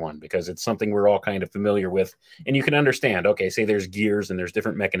perfect one because it's something we're all kind of familiar with, and you can understand, okay, say there's gears and there's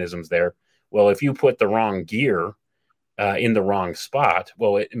different mechanisms there. Well, if you put the wrong gear in the wrong spot,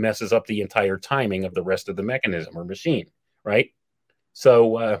 well, it messes up the entire timing of the rest of the mechanism or machine, right?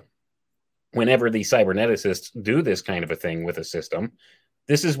 So whenever the cyberneticists do this kind of a thing with a system,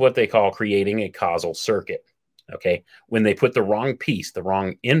 this is what they call creating a causal circuit. Okay, when they put the wrong piece, the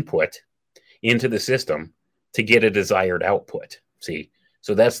wrong input into the system to get a desired output. See,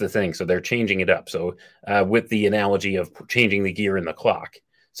 so that's the thing. So they're changing it up. So with the analogy of changing the gear in the clock,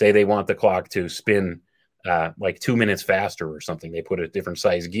 say they want the clock to spin like 2 minutes faster or something. They put a different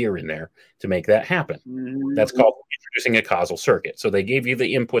size gear in there to make that happen. Mm-hmm. That's called introducing a causal circuit. So they gave you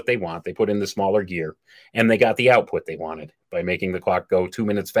the input they want. They put in the smaller gear, and they got the output they wanted by making the clock go 2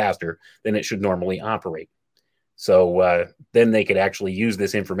 minutes faster than it should normally operate. So then they could actually use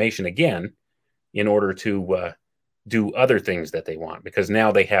this information again in order to do other things that they want, because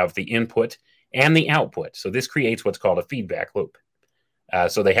now they have the input and the output. So this creates what's called a feedback loop.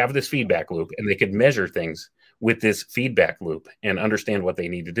 So they have this feedback loop, and they could measure things with this feedback loop and understand what they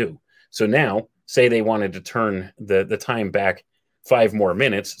need to do. So now, say they wanted to turn the time back 5 more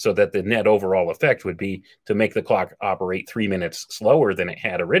minutes so that the net overall effect would be to make the clock operate 3 minutes slower than it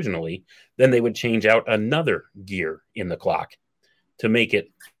had originally, then they would change out another gear in the clock to make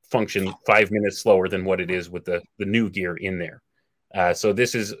it function 5 minutes slower than what it is with the new gear in there. So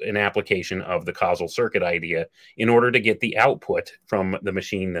this is an application of the causal circuit idea in order to get the output from the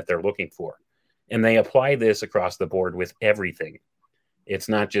machine that they're looking for. And they apply this across the board with everything. It's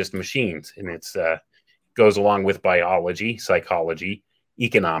not just machines, and it's goes along with biology, psychology,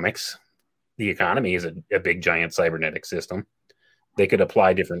 economics. The economy is a big, giant cybernetic system. They could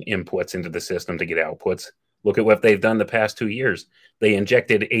apply different inputs into the system to get outputs. Look at what they've done the past 2 years. They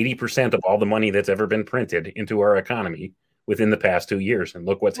injected 80% of all the money that's ever been printed into our economy within the past 2 years. And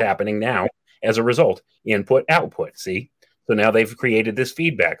look what's happening now as a result. Input, output, see? So now they've created this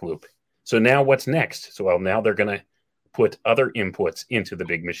feedback loop. So now what's next? So, well, now they're going to put other inputs into the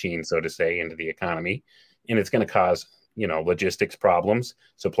big machine, so to say, into the economy. And it's going to cause, logistics problems,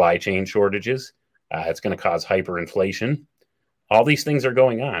 supply chain shortages. It's going to cause hyperinflation. All these things are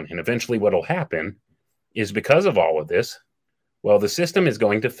going on. And eventually what will happen is, because of all of this, well, the system is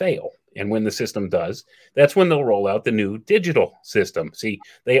going to fail. And when the system does, that's when they'll roll out the new digital system. See,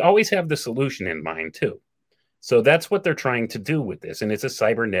 they always have the solution in mind, too. So that's what they're trying to do with this. And it's a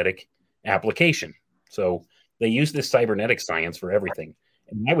cybernetic application. So they use this cybernetic science for everything.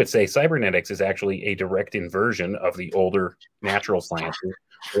 And I would say cybernetics is actually a direct inversion of the older natural sciences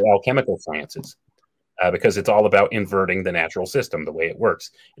or alchemical sciences, because it's all about inverting the natural system, the way it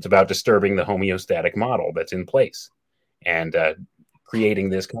works. It's about disturbing the homeostatic model that's in place and creating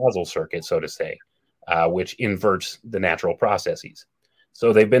this causal circuit, so to say, which inverts the natural processes.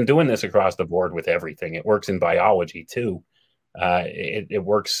 So they've been doing this across the board with everything. It works in biology too. It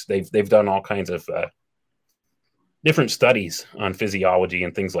works. They've done all kinds of different studies on physiology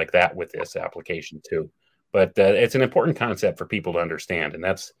and things like that with this application too. But it's an important concept for people to understand, and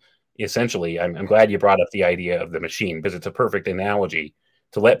that's essentially. I'm glad you brought up the idea of the machine, because it's a perfect analogy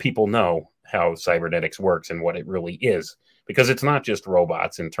to let people know how cybernetics works and what it really is. Because it's not just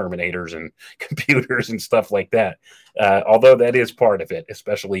robots and Terminators and computers and stuff like that, although that is part of it,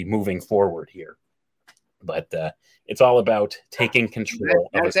 especially moving forward here. But it's all about taking control.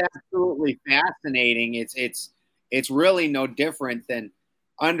 That's absolutely fascinating. It's really no different than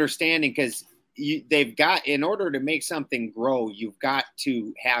understanding, because they've got, in order to make something grow, you've got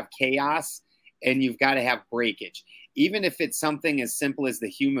to have chaos and you've got to have breakage. Even if it's something as simple as the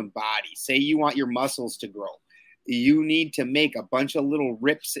human body, say you want your muscles to grow. You need to make a bunch of little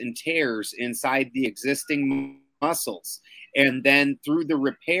rips and tears inside the existing muscles. And then through the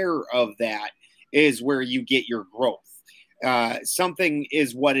repair of that is where you get your growth. Something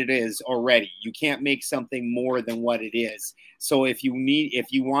is what it is already. You can't make something more than what it is. So if you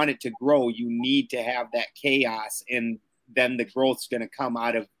want it to grow, you need to have that chaos, and then the growth's going to come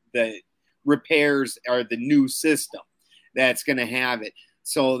out of the repairs or the new system that's going to have it.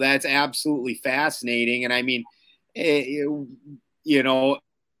 So that's absolutely fascinating. And I mean,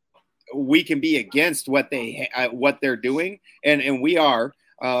 we can be against what they're doing, and we are.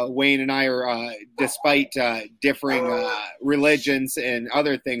 Wayne and I are, despite differing religions and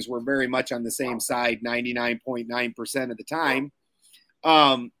other things, we're very much on the same side 99.9% of the time.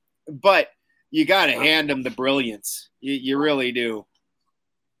 But you got to hand them the brilliance. You really do.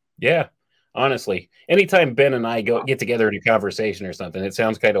 Yeah. Honestly, anytime Ben and I get together in a conversation or something, it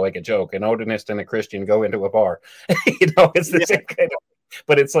sounds kind of like a joke. An Odinist and a Christian go into a bar. It's the same kind of,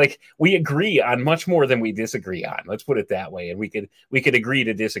 but it's like we agree on much more than we disagree on. Let's put it that way. And we could agree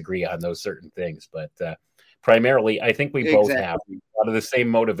to disagree on those certain things. But primarily, I think we both have a lot of the same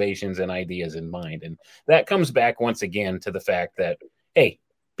motivations and ideas in mind. And that comes back once again to the fact that, hey,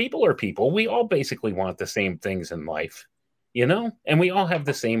 people are people. We all basically want the same things in life. And we all have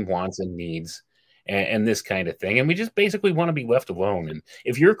the same wants and needs and this kind of thing. And we just basically want to be left alone. And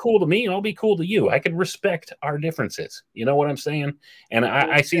if you're cool to me, I'll be cool to you. I can respect our differences. You know what I'm saying? And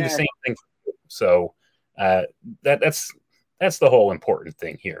I see the same thing. So that's the whole important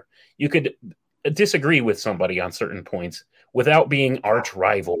thing here. You could disagree with somebody on certain points without being arch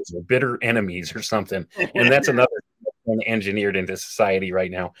rivals or bitter enemies or something. And that's another engineered into society right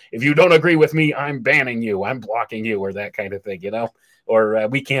now. If you don't agree with me, I'm banning you, I'm blocking you, or that kind of thing, or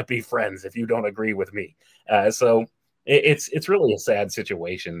we can't be friends if you don't agree with me. So it's really a sad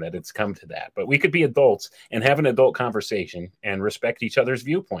situation that it's come to that. But we could be adults and have an adult conversation and respect each other's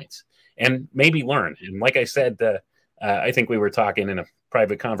viewpoints and maybe learn. And like I said, I think we were talking in a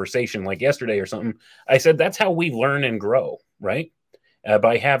private conversation like yesterday or something. I said that's how we learn and grow, right?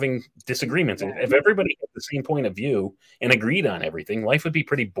 By having disagreements. If everybody had the same point of view and agreed on everything, life would be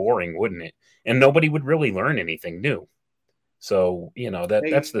pretty boring, wouldn't it? And nobody would really learn anything new. So,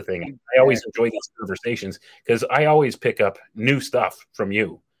 that's the thing. I always enjoy these conversations because I always pick up new stuff from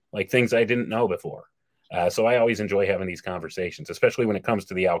you, like things I didn't know before. So I always enjoy having these conversations, especially when it comes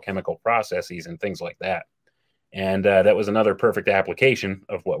to the alchemical processes and things like that. And that was another perfect application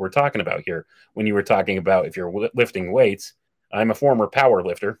of what we're talking about here. When you were talking about if you're lifting weights, I'm a former power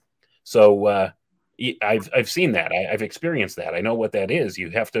lifter, so I've seen that. I've experienced that. I know what that is. You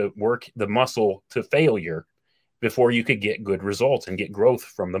have to work the muscle to failure before you could get good results and get growth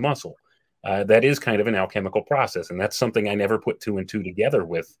from the muscle. That is kind of an alchemical process, and that's something I never put two and two together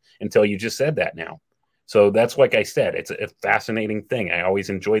with until you just said that now. So that's, like I said, it's a fascinating thing. I always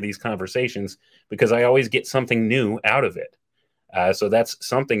enjoy these conversations because I always get something new out of it. So that's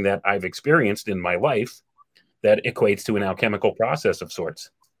something that I've experienced in my life that equates to an alchemical process of sorts,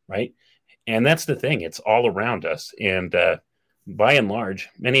 right? And that's the thing. It's all around us. And by and large,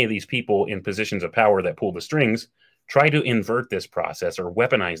 many of these people in positions of power that pull the strings try to invert this process or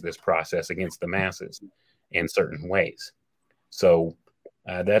weaponize this process against the masses in certain ways. So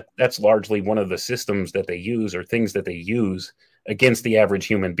that's largely one of the systems that they use, or things that they use against the average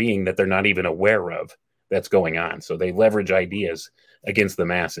human being that they're not even aware of that's going on. So they leverage ideas against the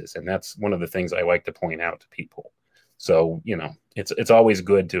masses. And that's one of the things I like to point out to people. So, it's always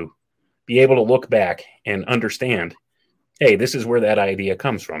good to be able to look back and understand, hey, this is where that idea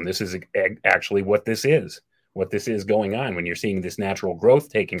comes from. This is actually what this is going on when you're seeing this natural growth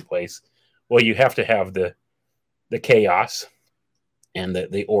taking place. Well, you have to have the chaos and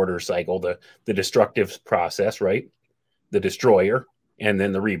the order cycle, the destructive process, right? The destroyer, and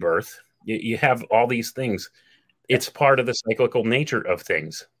then the rebirth. You have all these things. It's part of the cyclical nature of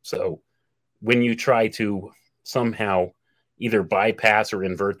things. So when you try to somehow either bypass or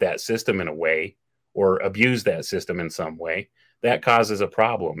invert that system in a way, or abuse that system in some way, that causes a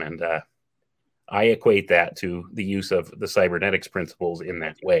problem. And I equate that to the use of the cybernetics principles in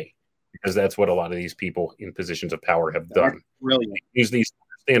that way, because that's what a lot of these people in positions of power have done. Really, use these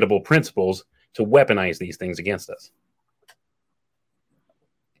understandable principles to weaponize these things against us.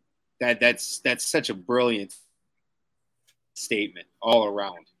 That's such a brilliant statement all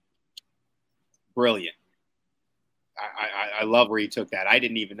around. Brilliant. I love where you took that. I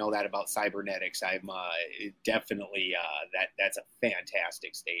didn't even know that about cybernetics. I'm definitely that's a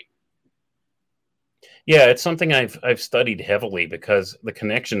fantastic statement. Yeah, it's something I've studied heavily because the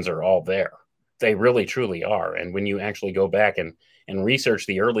connections are all there. They really truly are. And when you actually go back and research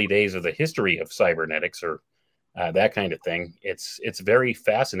the early days of the history of cybernetics, or that kind of thing, it's very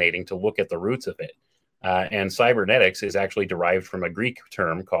fascinating to look at the roots of it. And cybernetics is actually derived from a Greek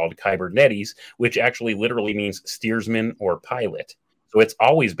term called kybernetes, which actually literally means steersman or pilot. So it's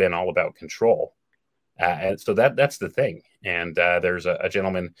always been all about control. And so that's the thing. And there's a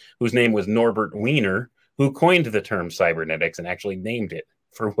gentleman whose name was Norbert Wiener, who coined the term cybernetics and actually named it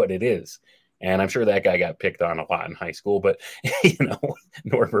for what it is. And I'm sure that guy got picked on a lot in high school, but,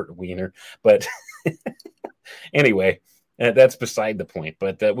 Norbert Wiener. But anyway, that's beside the point.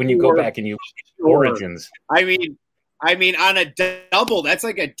 But when you go back and you look at origins. I mean, on a double, that's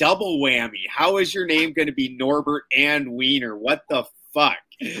like a double whammy. How is your name going to be Norbert and Wiener? What the fuck?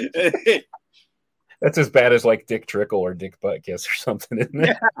 That's as bad as like Dick Trickle or Dick Buttkiss or something, isn't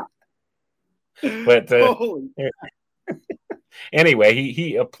it? Yeah. But anyway,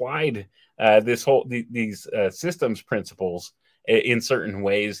 he applied these systems principles in certain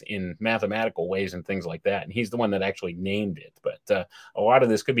ways, in mathematical ways and things like that. And he's the one that actually named it. But a lot of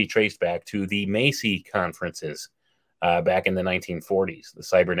this could be traced back to the Macy conferences back in the 1940s, the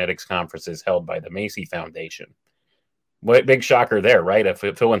cybernetics conferences held by the Macy Foundation. What big shocker there, right? A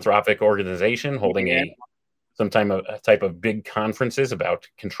philanthropic organization holding some type of big conferences about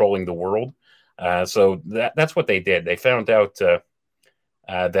controlling the world. So that's what they did. They found out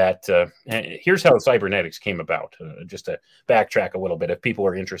that here's how cybernetics came about. Just to backtrack a little bit, if people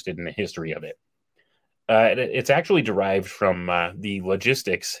are interested in the history of it, it's actually derived from the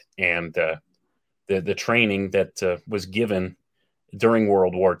logistics and the training that was given during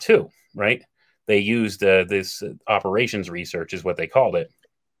World War II, right? They used this operations research, is what they called it,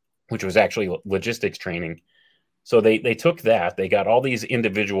 which was actually logistics training. So they took that. They got all these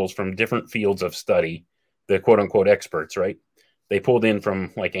individuals from different fields of study, the quote unquote experts, right? They pulled in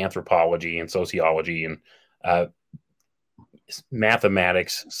from like anthropology and sociology and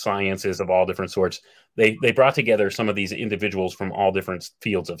mathematics, sciences of all different sorts. They brought together some of these individuals from all different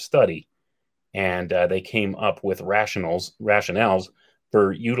fields of study, and they came up with rationales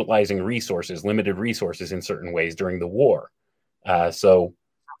for utilizing limited resources in certain ways during the war. So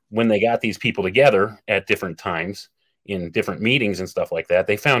when they got these people together at different times in different meetings and stuff like that,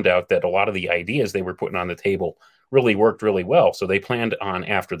 they found out that a lot of the ideas they were putting on the table really worked really well. So they planned on,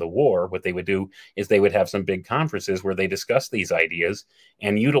 after the war, what they would do is they would have some big conferences where they discussed these ideas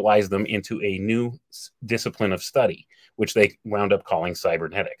and utilize them into a new discipline of study, which they wound up calling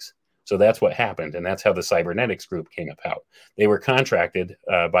cybernetics. So that's what happened, and that's how the cybernetics group came about. They were contracted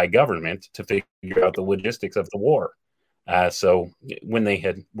by government to figure out the logistics of the war. So when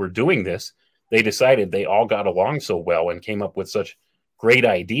they were doing this, they decided they all got along so well and came up with such great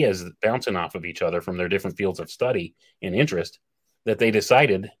ideas bouncing off of each other from their different fields of study and interest that they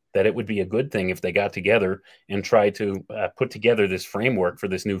decided that it would be a good thing if they got together and tried to put together this framework for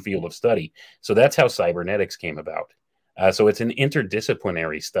this new field of study. So that's how cybernetics came about. So it's an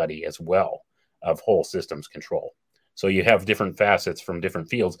interdisciplinary study as well of whole systems control. So you have different facets from different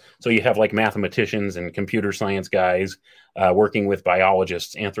fields. So you have like mathematicians and computer science guys working with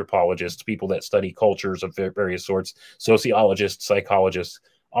biologists, anthropologists, people that study cultures of various sorts, sociologists, psychologists,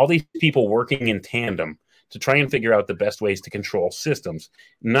 all these people working in tandem to try and figure out the best ways to control systems,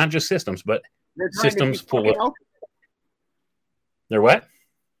 not just systems, but systems full of. They're what?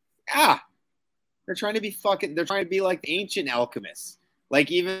 Yeah, they're trying to be like the ancient alchemists,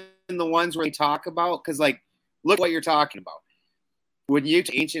 like even the ones where they talk about, because like, look what you're talking about. When you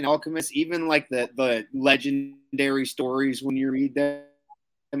ancient alchemists, even like the legendary stories, when you read them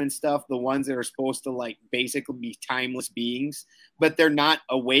and stuff, the ones that are supposed to like basically be timeless beings, but they're not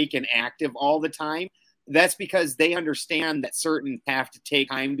awake and active all the time. That's because they understand that certain have to take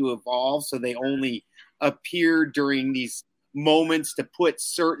time to evolve, so they only appear during these moments to put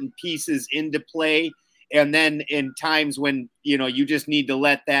certain pieces into play. And then in times when, you just need to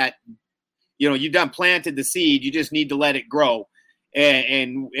let that, you've done planted the seed, you just need to let it grow,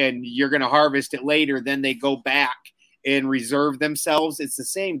 and you're going to harvest it later. Then they go back and reserve themselves. It's the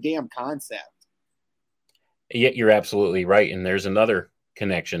same damn concept. Yeah, you're absolutely right. And there's another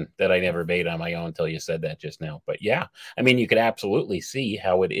connection that I never made on my own until you said that just now. But yeah, I mean, you could absolutely see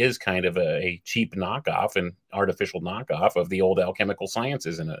how it is kind of a cheap knockoff and artificial knockoff of the old alchemical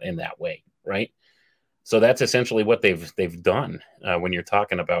sciences in that way, right? So that's essentially what they've done when you're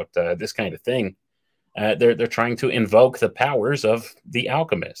talking about this kind of thing. They're trying to invoke the powers of the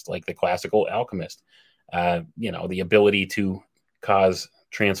alchemist, like the classical alchemist. The ability to cause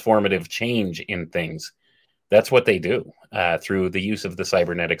transformative change in things. That's what they do through the use of the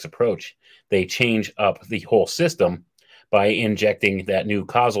cybernetics approach. They change up the whole system by injecting that new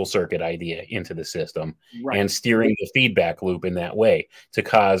causal circuit idea into the system, right, and steering the feedback loop in that way to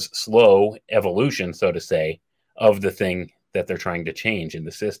cause slow evolution, so to say, of the thing that they're trying to change in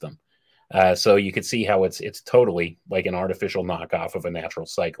the system. So you could see how it's totally like an artificial knockoff of a natural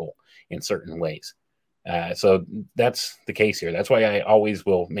cycle in certain ways. So that's the case here. That's why I always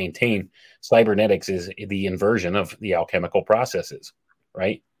will maintain cybernetics is the inversion of the alchemical processes,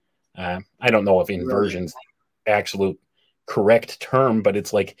 right? I don't know if inversion's the absolute correct term, but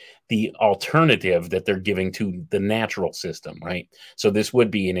it's like the alternative that they're giving to the natural system, right? So this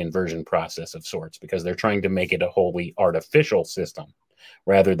would be an inversion process of sorts because they're trying to make it a wholly artificial system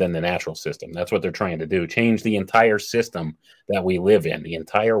rather than the natural system. That's what they're trying to do. Change the entire system that we live in, the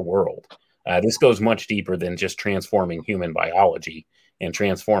entire world. This goes much deeper than just transforming human biology and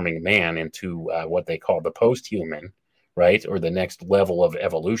transforming man into what they call the post-human, right? Or the next level of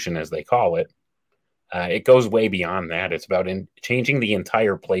evolution, as they call it. It goes way beyond that. It's about changing the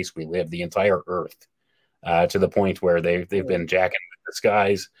entire place we live, the entire Earth, to the point where they've been jacking with the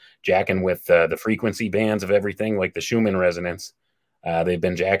skies, jacking with the frequency bands of everything, like the Schumann resonance. They've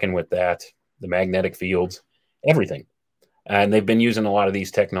been jacking with that, the magnetic fields, everything. And they've been using a lot of these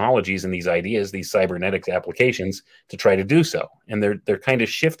technologies and these ideas, these cybernetics applications, to try to do so. And they're kind of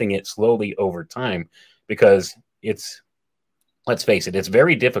shifting it slowly over time because let's face it, it's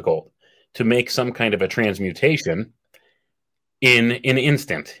very difficult to make some kind of a transmutation in an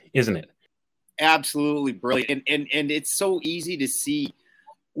instant, isn't it? Absolutely brilliant. And it's so easy to see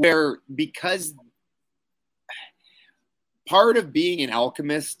where, because part of being an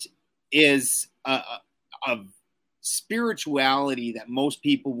alchemist is a spirituality that most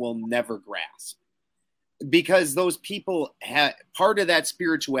people will never grasp, because those people have part of that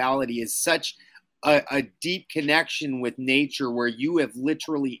spirituality is such a deep connection with nature, where you have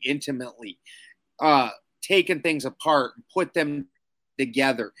literally intimately taken things apart and put them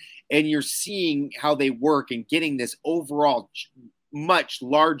together, and you're seeing how they work and getting this overall much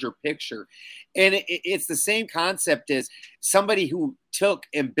larger picture. And it's the same concept as somebody who took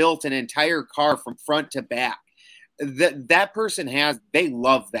and built an entire car from front to back. That person they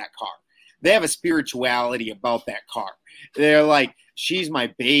love that car. They have a spirituality about that car. They're like, she's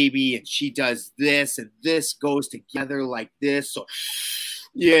my baby, and she does this, and this goes together like this. So,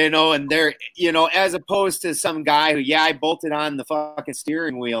 and they're, as opposed to some guy who, I bolted on the fucking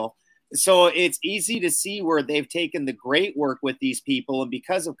steering wheel. So it's easy to see where they've taken the great work with these people, and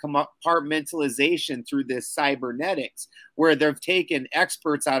because of compartmentalization through this cybernetics, where they've taken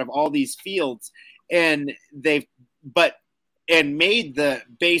experts out of all these fields, and made the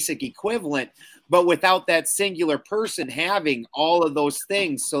basic equivalent, but without that singular person having all of those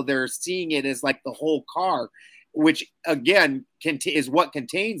things. So they're seeing it as like the whole car, which again is what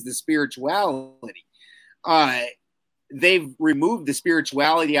contains the spirituality. they've removed the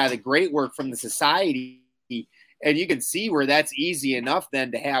spirituality out of the great work from the society, and you can see where that's easy enough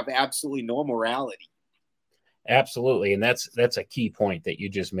then to have absolutely no morality. Absolutely. And that's a key point that you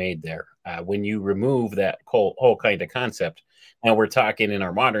just made there. When you remove that whole kind of concept, now we're talking in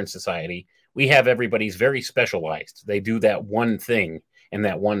our modern society, we have everybody's very specialized. They do that one thing and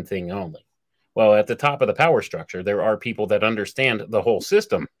that one thing only. Well, at the top of the power structure, there are people that understand the whole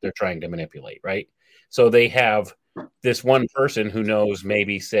system they're trying to manipulate, right? So they have this one person who knows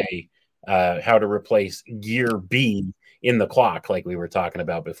maybe, say, how to replace gear B in the clock, like we were talking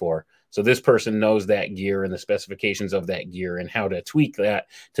about before. So this person knows that gear and the specifications of that gear and how to tweak that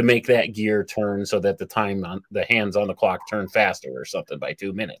to make that gear turn so that the hands on the clock turn faster or something by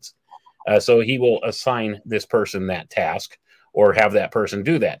 2 minutes. So he will assign this person that task or have that person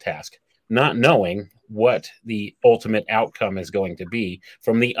do that task, not knowing what the ultimate outcome is going to be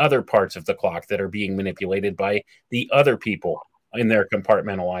from the other parts of the clock that are being manipulated by the other people in their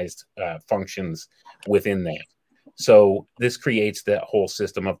compartmentalized functions within that. So this creates that whole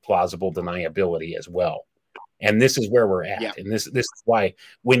system of plausible deniability as well. And this is where we're at. Yeah. And this is why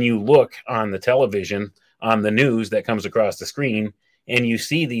when you look on the television, on the news that comes across the screen, and you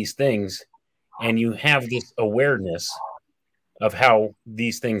see these things, and you have this awareness of how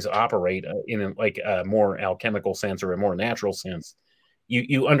these things operate in a more alchemical sense or a more natural sense,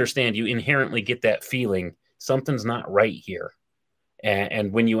 you understand, you inherently get that feeling something's not right here.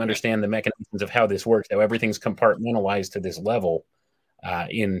 And when you understand the mechanisms of how this works, how everything's compartmentalized to this level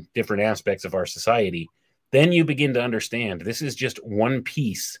in different aspects of our society, then you begin to understand this is just one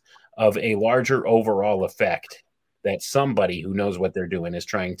piece of a larger overall effect that somebody who knows what they're doing is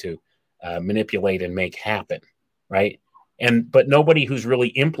trying to manipulate and make happen, right? But nobody who's really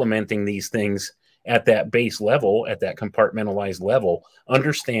implementing these things at that base level, at that compartmentalized level,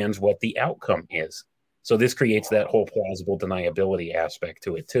 understands what the outcome is. So this creates that whole plausible deniability aspect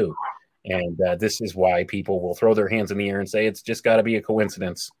to it too. And this is why people will throw their hands in the air and say, it's just got to be a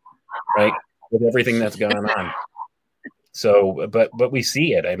coincidence, right? With everything that's gone on. So, but we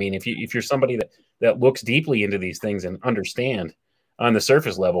see it. I mean, if you're somebody that looks deeply into these things and understand on the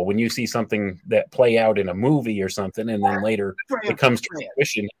surface level, when you see something that play out in a movie or something, and then later it comes to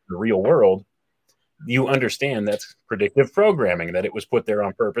fruition in the real world, you understand that's predictive programming, that it was put there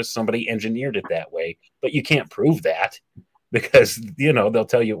on purpose. Somebody engineered it that way, but you can't prove that because, they'll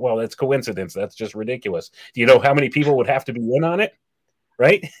tell you, well, that's coincidence. That's just ridiculous. Do you know how many people would have to be in on it?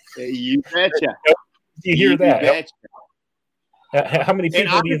 Right? You betcha. You hear that? How many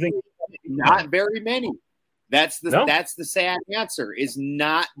people do you think? Not very many. That's the sad answer, is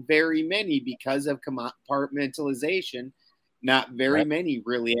not very many, because of compartmentalization. Not very many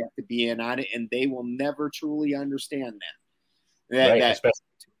really have to be in on it, and they will never truly understand that.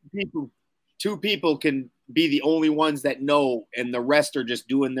 Two people can be the only ones that know, and the rest are just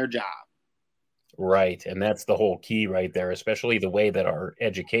doing their job. Right. And that's the whole key right there, especially the way that our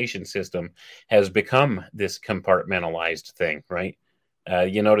education system has become this compartmentalized thing, right?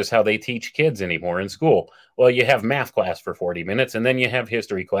 You notice how they teach kids anymore in school. Well, you have math class for 40 minutes, and then you have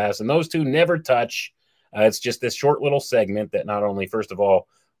history class, and those two never touch. It's just this short little segment that not only, first of all,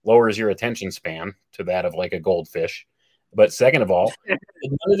 lowers your attention span to that of like a goldfish, but second of all, none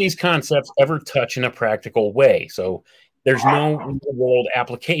of these concepts ever touch in a practical way. So there's no real-world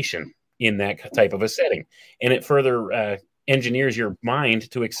application in that type of a setting. And it further engineers your mind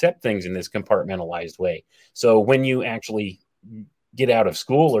to accept things in this compartmentalized way. So when you actually get out of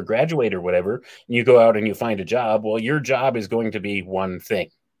school or graduate or whatever, and you go out and you find a job, well, your job is going to be one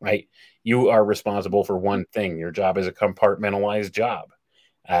thing, right? You are responsible for one thing. Your job is a compartmentalized job.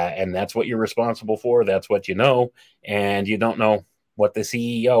 And that's what you're responsible for. That's what you know. And you don't know what the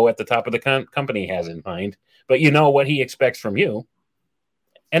CEO at the top of the company has in mind, but you know what he expects from you.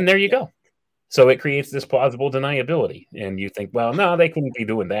 And there you go. So it creates this plausible deniability. And you think, well, no, they couldn't be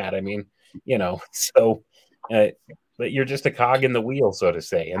doing that. I mean, so, but you're just a cog in the wheel, so to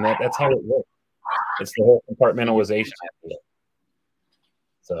say. And that's how it works. It's the whole compartmentalization.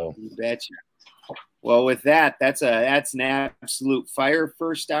 So you betcha. Well, with that's an absolute fire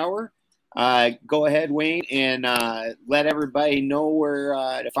first hour. Go ahead, Wayne, and let everybody know where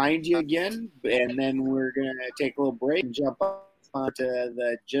to find you again, and then we're gonna take a little break and jump up onto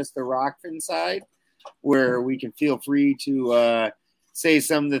the Rockfin side, where we can feel free to say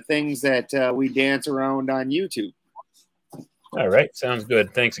some of the things that we dance around on YouTube. All right, sounds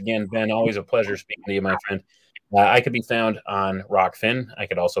good. Thanks again, Ben. Always a pleasure speaking to you, my friend. I could be found on Rockfin. I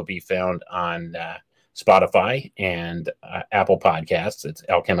could also be found on Spotify and Apple Podcasts. It's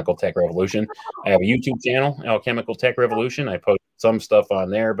Alchemical Tech Revolution. I have a YouTube channel, Alchemical Tech Revolution. I post some stuff on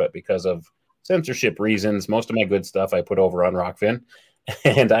there, but because of censorship reasons, most of my good stuff I put over on Rockfin.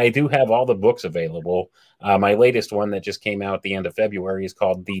 And I do have all the books available. My latest one that just came out at the end of February is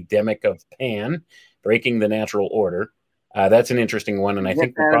called The Demic of Pan, Breaking the Natural Order. That's an interesting one, and I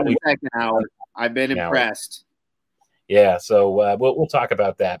think we'll probably I've been impressed. Yeah, so we'll talk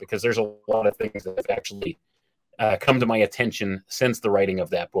about that because there's a lot of things that have actually come to my attention since the writing of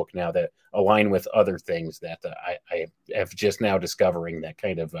that book now that align with other things that I have just now discovering that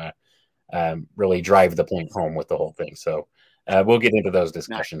kind of really drive the point home with the whole thing. So we'll get into those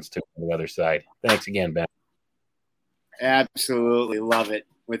discussions too on the other side. Thanks again, Ben. Absolutely love it.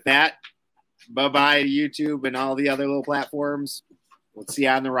 With that, bye-bye to YouTube and all the other little platforms. We'll see you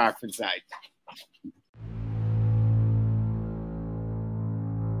on the Rockfin side.